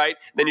 right?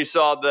 Then you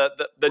saw the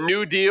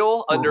New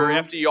Deal under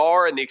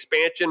FDR and the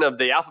expansion of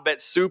the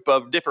alphabet soup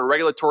of different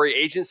regulatory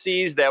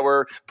agencies that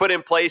were put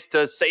in place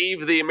to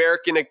save the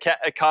American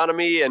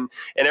economy and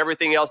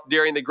everything else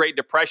during the Great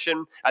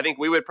Depression. I think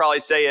we would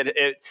probably say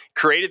it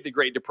created the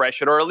Great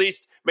Depression, or at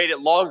least made it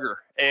longer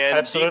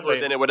and deeper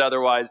than it would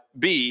otherwise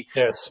be.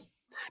 Yes.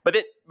 But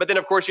then,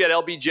 of course, you had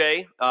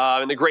LBJ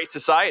and the Great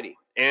Society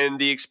and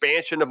the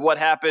expansion of what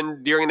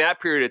happened during that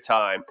period of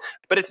time.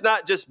 But it's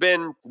not just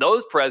been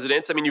those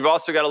presidents. I mean, you've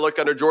also got to look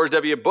under George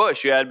W.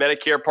 Bush. You had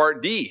Medicare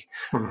Part D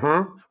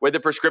with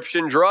the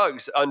prescription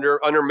drugs under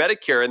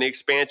Medicare and the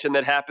expansion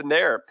that happened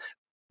there.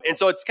 And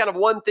so it's kind of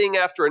one thing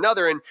after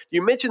another. And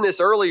you mentioned this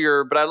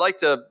earlier, but I'd like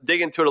to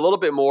dig into it a little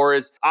bit more.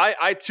 Is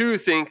I too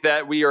think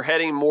that we are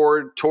heading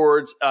more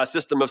towards a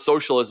system of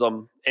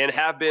socialism and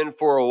have been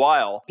for a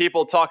while.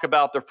 People talk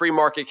about the free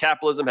market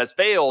capitalism has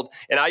failed.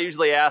 And I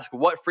usually ask,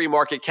 what free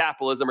market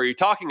capitalism are you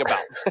talking about?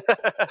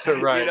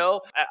 Right.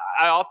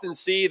 I often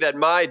see that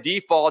my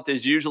default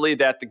is usually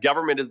that the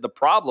government is the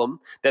problem,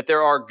 that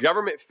there are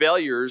government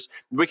failures.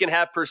 We can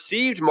have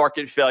perceived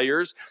market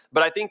failures,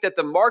 but I think that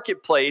the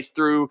marketplace,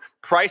 through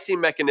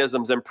pricing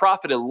mechanisms and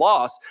profit and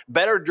loss,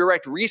 better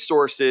direct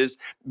resources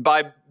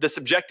by the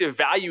subjective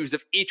values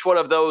of each one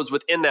of those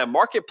within that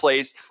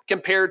marketplace,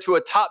 compared to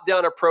a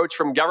top-down approach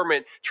from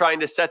government trying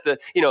to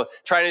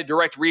trying to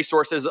direct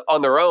resources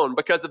on their own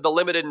because of the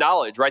limited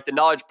knowledge, right? The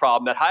knowledge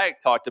problem that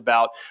Hayek talked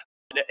about,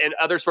 and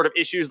other sort of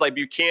issues like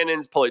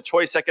Buchanan's public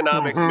choice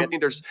economics. I mean, I think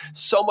there's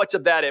so much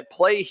of that at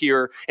play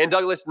here. And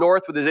Douglas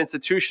North with his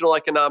institutional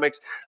economics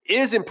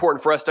is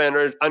important for us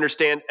to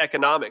understand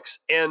economics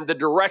and the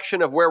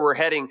direction of where we're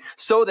heading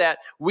so that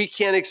we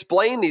can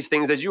explain these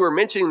things, as you were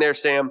mentioning there,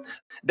 Sam,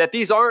 that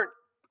these aren't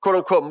quote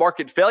unquote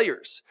market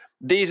failures.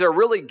 These are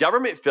really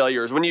government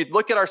failures. When you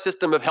look at our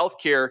system of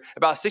healthcare,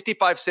 about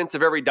 65 cents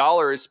of every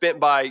dollar is spent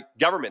by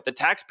government, the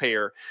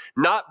taxpayer,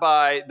 not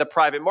by the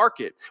private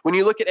market. When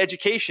you look at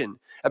education,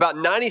 about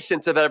 90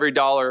 cents of every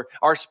dollar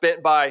are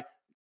spent by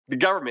the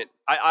government,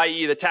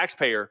 i.e. the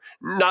taxpayer,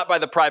 not by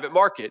the private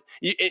market.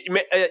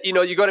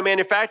 You go to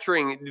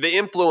manufacturing, the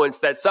influence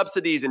that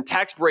subsidies and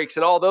tax breaks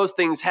and all those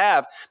things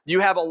have,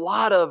 you have a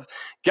lot of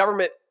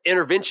government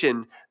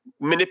intervention,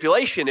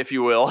 manipulation, if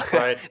you will.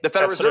 Right. The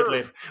Federal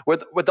Reserve,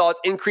 with all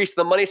its increase in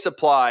the money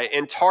supply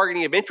and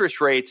targeting of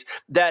interest rates,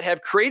 that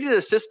have created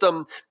a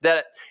system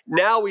that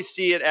now we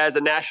see it as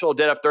a national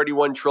debt of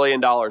 $31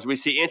 trillion. We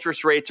see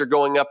interest rates are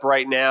going up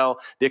right now.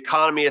 The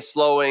economy is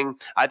slowing.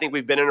 I think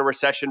we've been in a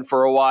recession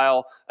for a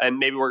while, and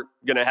maybe we're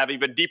going to have an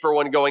even deeper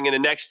one going into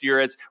next year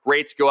as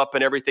rates go up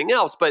and everything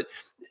else. But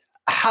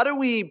how do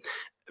we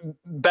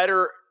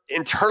better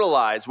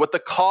internalize what the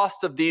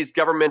cost of these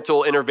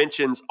governmental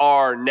interventions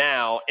are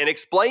now and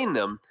explain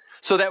them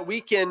so that we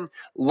can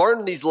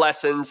learn these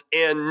lessons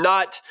and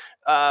not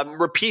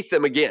repeat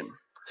them again?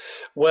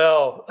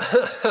 Well,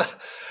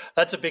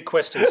 That's a big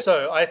question.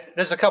 So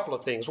there's a couple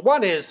of things.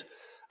 One is,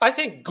 I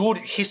think good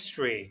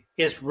history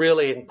is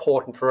really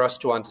important for us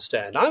to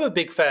understand. I'm a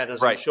big fan,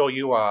 as I'm sure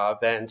you are,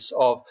 Vance,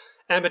 of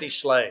Amity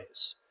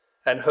Shlaes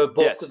and her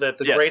book,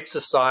 The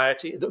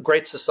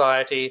Great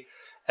Society,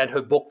 and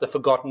her book, The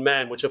Forgotten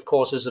Man, which of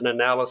course is an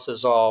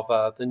analysis of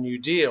the New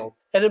Deal.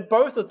 And in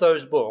both of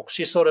those books,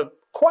 she sort of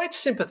quite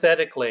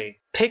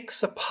sympathetically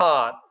picks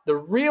apart the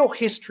real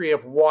history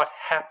of what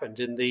happened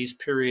in these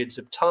periods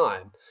of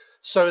time,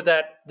 so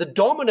that the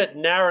dominant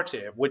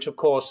narrative, which of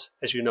course,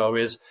 as you know,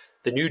 is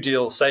the New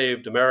Deal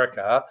saved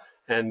America,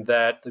 and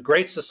that the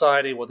Great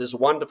Society was this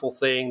wonderful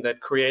thing that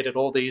created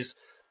all these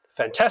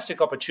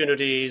fantastic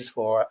opportunities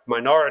for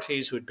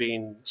minorities who'd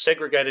been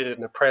segregated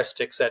and oppressed,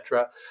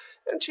 etc.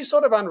 And she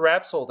sort of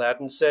unwraps all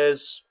that and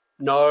says,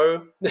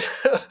 no,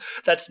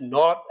 that's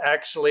not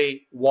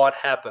actually what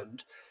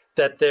happened.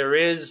 That there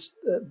is,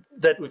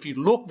 that if you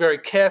look very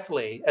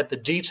carefully at the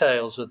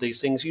details of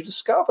these things, you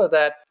discover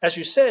that, as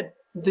you said,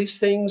 these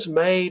things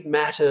made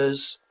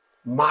matters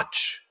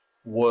much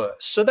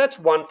worse. So that's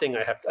one thing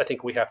I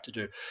think we have to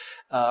do.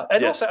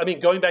 And also, I mean,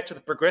 going back to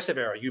the progressive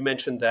era, you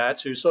mentioned that,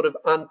 to sort of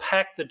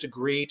unpack the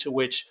degree to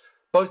which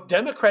both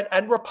Democrat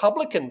and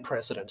Republican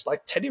presidents,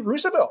 like Teddy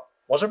Roosevelt,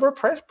 was a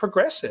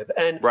progressive,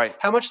 and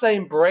how much they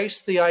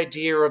embraced the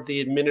idea of the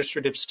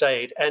administrative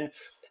state. And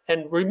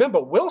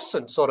remember,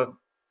 Wilson sort of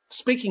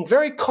speaking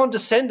very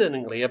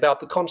condescendingly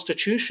about the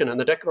Constitution and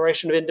the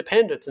Declaration of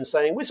Independence and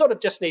saying, we sort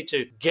of just need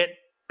to get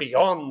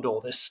beyond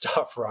all this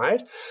stuff,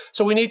 right?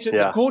 So we need to,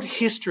 the good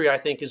history, I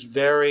think, is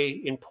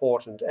very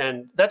important.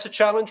 And that's a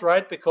challenge,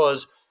 right?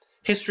 Because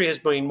history has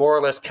been more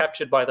or less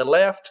captured by the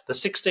left. The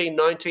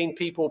 1619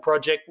 People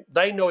Project,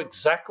 they know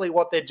exactly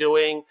what they're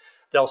doing.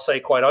 They'll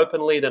say quite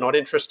openly they're not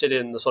interested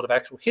in the sort of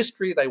actual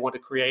history. They want to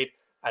create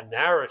a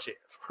narrative,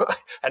 right?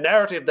 A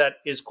narrative that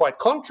is quite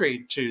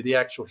contrary to the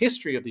actual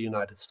history of the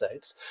United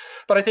States.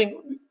 But I think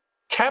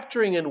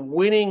capturing and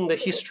winning the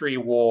history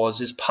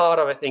wars is part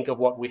of, I think, of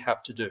what we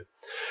have to do.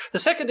 The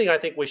second thing I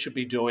think we should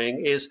be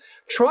doing is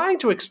trying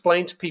to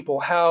explain to people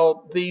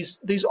how these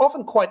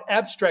often quite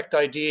abstract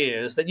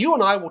ideas that you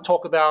and I will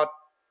talk about,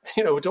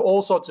 to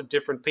all sorts of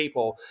different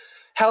people,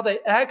 how they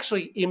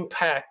actually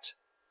impact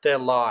their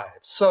lives.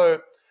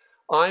 So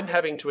I'm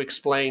having to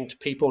explain to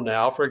people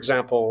now, for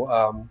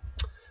example,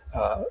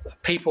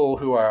 people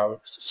who are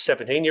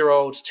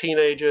 17-year-olds,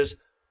 teenagers,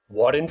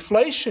 what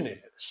inflation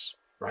is.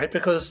 Right?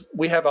 Because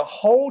we have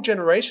two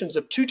generations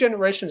of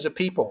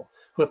people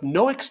who have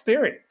no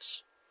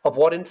experience of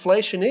what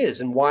inflation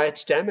is and why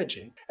it's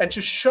damaging. And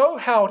to show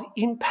how it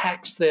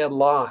impacts their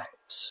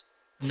lives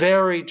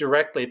very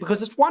directly,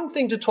 because it's one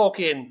thing to talk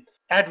in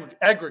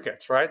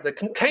aggregates, right? The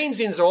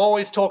Keynesians are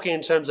always talking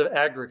in terms of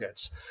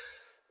aggregates.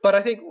 But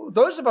I think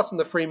those of us on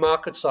the free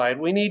market side,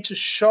 we need to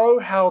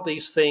show how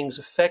these things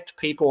affect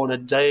people on a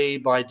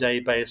day-by-day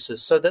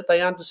basis so that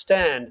they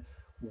understand,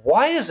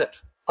 why is it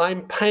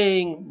I'm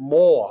paying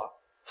more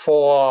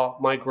for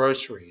my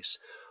groceries?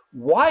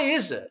 Why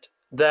is it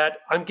that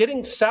I'm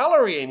getting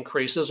salary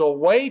increases or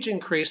wage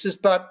increases,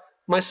 but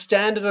my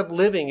standard of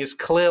living is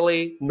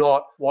clearly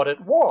not what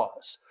it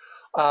was?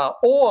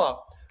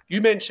 Or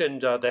you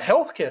mentioned the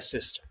healthcare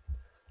system.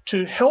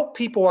 To help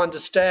people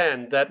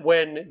understand that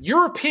when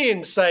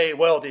Europeans say,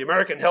 well, the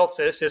American health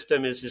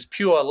system is this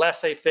pure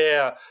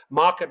laissez-faire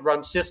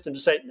market-run system, to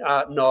say,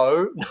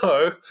 no,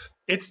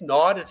 it's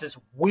not. It's this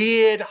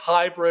weird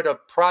hybrid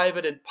of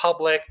private and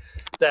public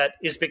that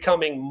is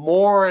becoming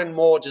more and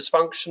more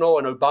dysfunctional,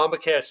 and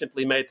Obamacare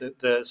simply made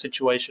the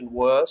situation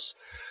worse.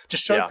 To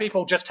show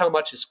people just how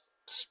much is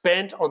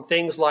spent on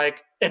things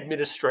like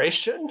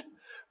administration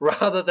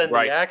rather than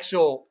the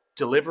actual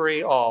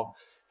delivery of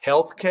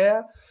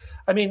healthcare.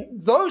 I mean,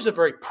 those are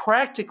very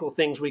practical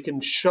things we can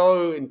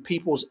show in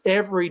people's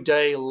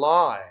everyday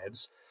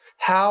lives,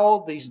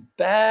 how these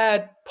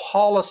bad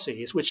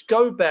policies, which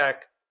go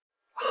back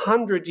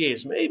 100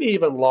 years, maybe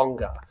even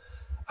longer,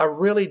 are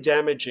really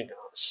damaging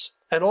us.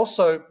 And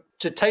also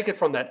to take it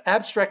from that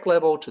abstract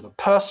level to the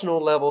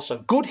personal level. So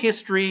good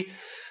history,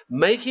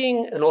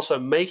 making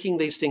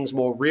these things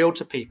more real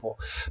to people,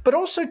 but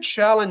also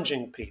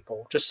challenging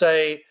people to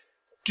say,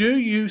 do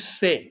you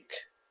think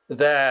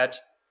that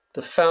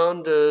the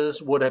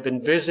founders would have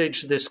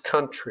envisaged this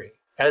country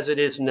as it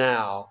is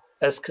now,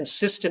 as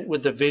consistent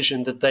with the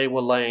vision that they were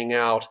laying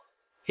out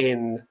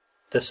in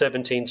the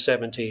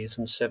 1770s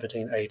and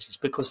 1780s?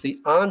 Because the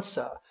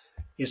answer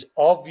is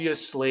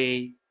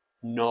obviously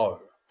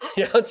no.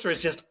 The answer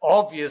is just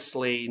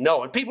obviously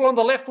no. And people on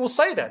the left will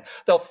say that.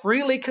 They'll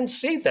freely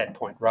concede that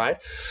point, right?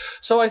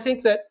 So I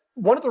think that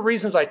one of the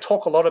reasons I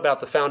talk a lot about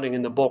the founding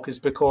in the book is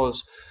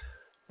because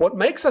what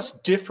makes us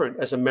different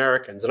as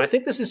Americans, and I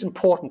think this is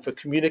important for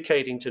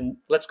communicating to,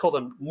 let's call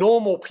them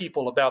normal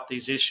people about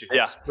these issues,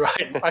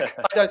 right? I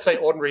don't say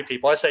ordinary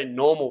people, I say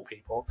normal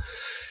people,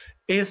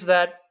 is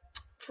that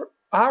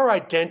our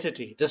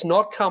identity does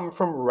not come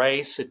from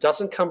race, it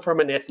doesn't come from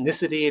an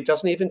ethnicity, it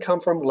doesn't even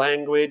come from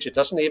language, it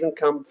doesn't even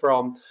come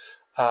from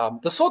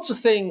the sorts of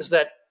things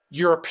that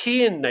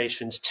European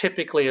nations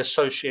typically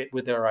associate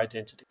with their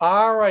identity.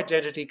 Our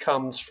identity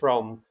comes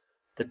from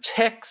the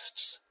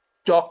texts,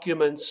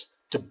 documents,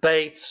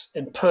 debates,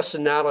 and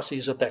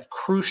personalities of that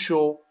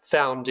crucial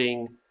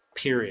founding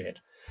period.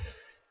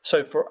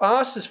 So for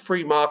us as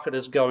free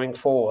marketers going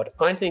forward,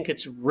 I think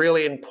it's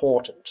really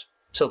important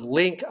to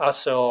link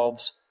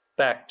ourselves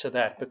back to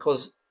that,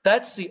 because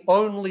that's the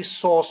only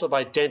source of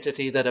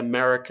identity that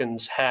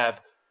Americans have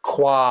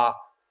qua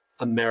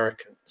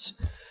Americans.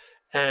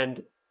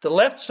 And the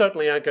left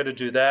certainly aren't going to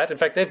do that. In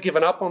fact, they've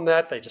given up on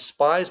that. They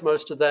despise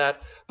most of that.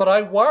 But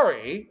I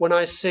worry when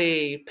I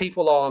see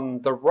people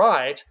on the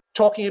right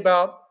talking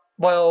about,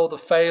 well, the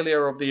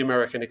failure of the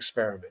American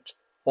experiment,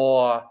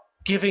 or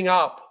giving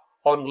up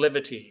on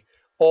liberty,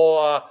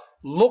 or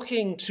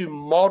looking to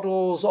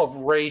models of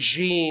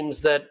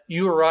regimes that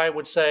you or I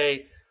would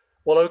say,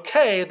 well,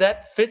 okay,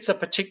 that fits a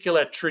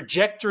particular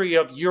trajectory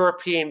of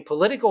European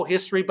political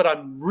history, but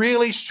I'm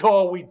really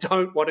sure we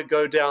don't want to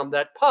go down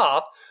that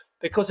path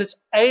because it's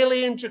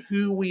alien to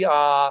who we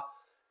are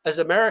as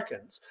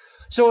Americans.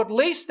 So at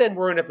least then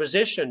we're in a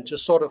position to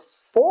sort of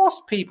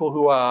force people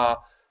who are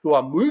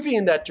moving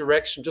in that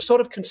direction to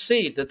sort of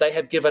concede that they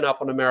have given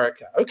up on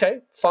America. Okay,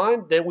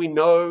 fine, then we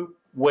know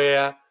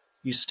where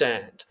you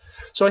stand.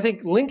 So I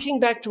think linking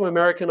back to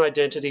American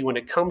identity when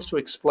it comes to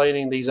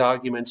explaining these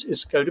arguments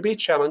is going to be a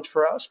challenge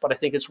for us, but I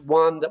think it's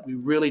one that we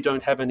really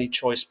don't have any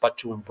choice but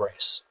to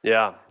embrace.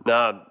 Yeah,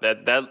 no,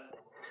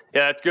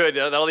 that's good.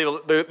 That'll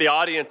leave the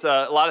audience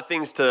a lot of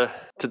things to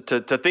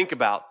think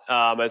about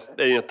as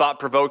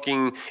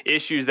thought-provoking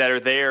issues that are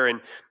there.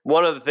 And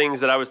one of the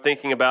things that I was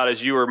thinking about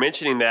as you were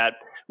mentioning that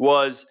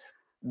was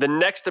the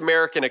next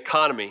American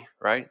economy,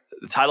 right?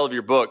 The title of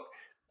your book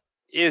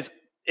is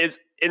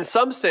in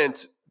some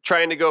sense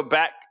trying to go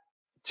back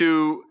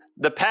to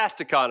the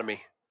past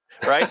economy,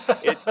 right?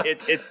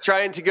 It's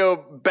trying to go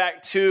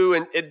back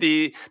to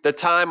the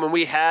time when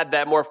we had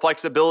that more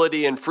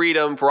flexibility and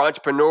freedom for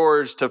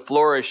entrepreneurs to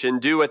flourish and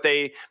do what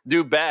they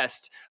do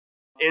best,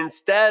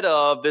 instead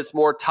of this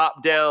more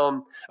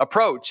top-down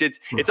approach.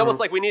 It's almost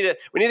like we need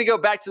to go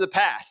back to the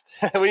past.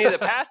 We need the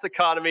past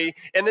economy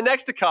and the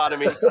next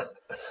economy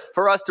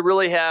for us to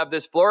really have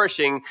this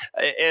flourishing.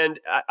 And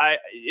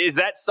is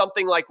that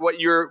something like what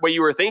you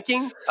were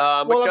thinking?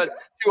 Because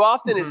too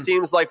often it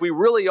seems like we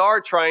really are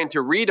trying to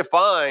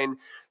redefine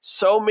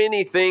so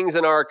many things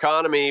in our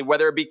economy,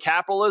 whether it be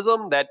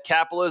capitalism, that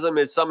capitalism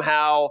is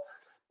somehow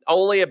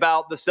only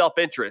about the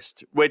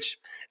self-interest, which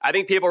I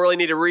think people really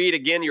need to read.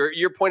 Again,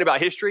 your point about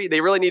history,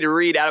 they really need to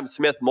read Adam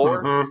Smith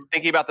more,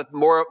 thinking about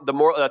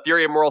the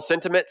theory of moral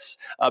sentiments.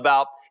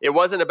 About it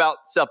wasn't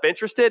about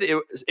self-interested.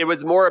 It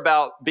was more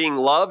about being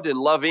loved and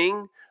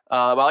loving.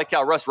 I like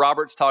how Russ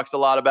Roberts talks a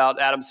lot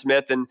about Adam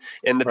Smith and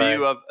the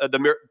view of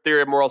the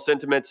theory of moral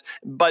sentiments.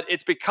 But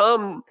it's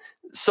become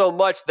so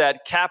much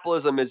that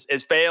capitalism has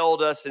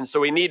failed us, and so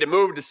we need to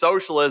move to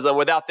socialism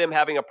without them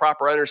having a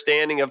proper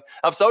understanding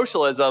of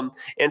socialism.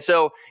 And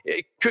so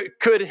it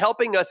could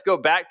helping us go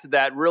back to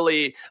that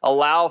really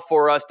allow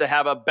for us to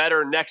have a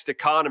better next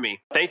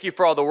economy. Thank you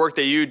for all the work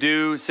that you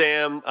do,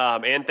 Sam,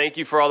 and thank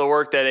you for all the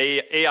work that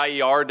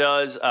AIER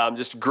does.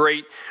 Just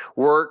great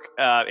work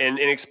in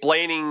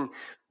explaining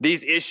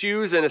these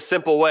issues in a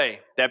simple way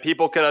that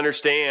people can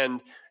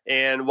understand,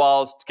 and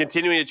while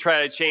continuing to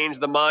try to change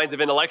the minds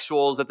of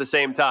intellectuals at the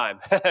same time.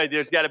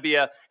 There's got to be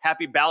a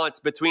happy balance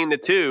between the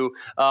two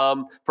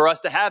for us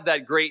to have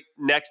that great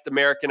next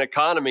American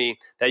economy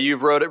that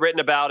you've written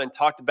about and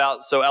talked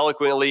about so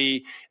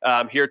eloquently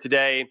here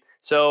today.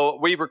 So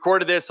we've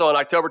recorded this on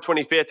October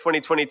 25th,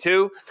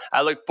 2022.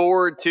 I look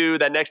forward to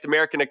that next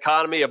American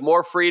economy of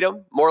more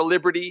freedom, more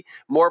liberty,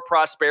 more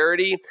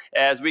prosperity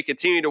as we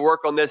continue to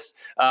work on this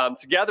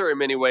together in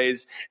many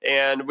ways.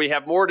 And we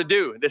have more to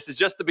do. This is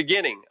just the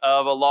beginning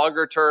of a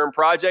longer term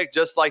project,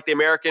 just like the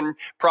American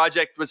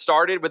project was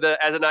started with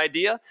as an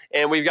idea.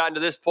 And we've gotten to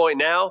this point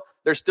now.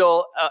 There's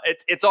still,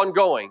 it's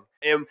ongoing.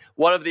 And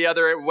one of the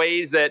other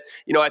ways that,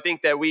 I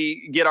think that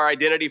we get our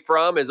identity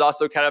from is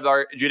also kind of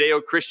our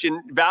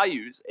Judeo-Christian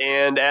values.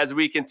 And as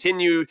we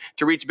continue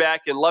to reach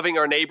back and loving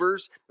our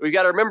neighbors, we've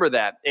got to remember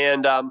that.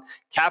 And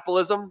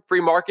capitalism,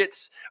 free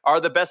markets are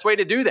the best way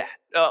to do that,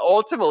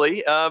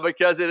 ultimately,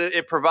 because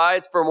it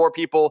provides for more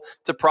people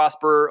to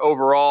prosper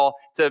overall,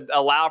 to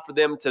allow for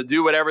them to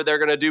do whatever they're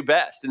going to do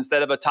best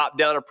instead of a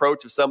top-down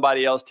approach of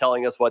somebody else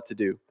telling us what to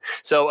do.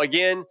 So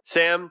again,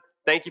 Sam,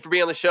 thank you for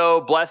being on the show.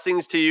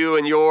 Blessings to you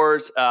and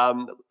yours.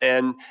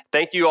 And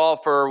thank you all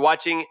for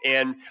watching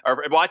and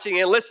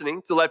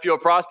listening to Let People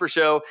Prosper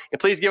show. And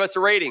please give us a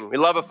rating. We'd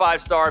love a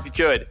 5-star if you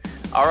could.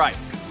 All right.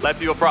 Let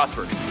people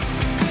prosper.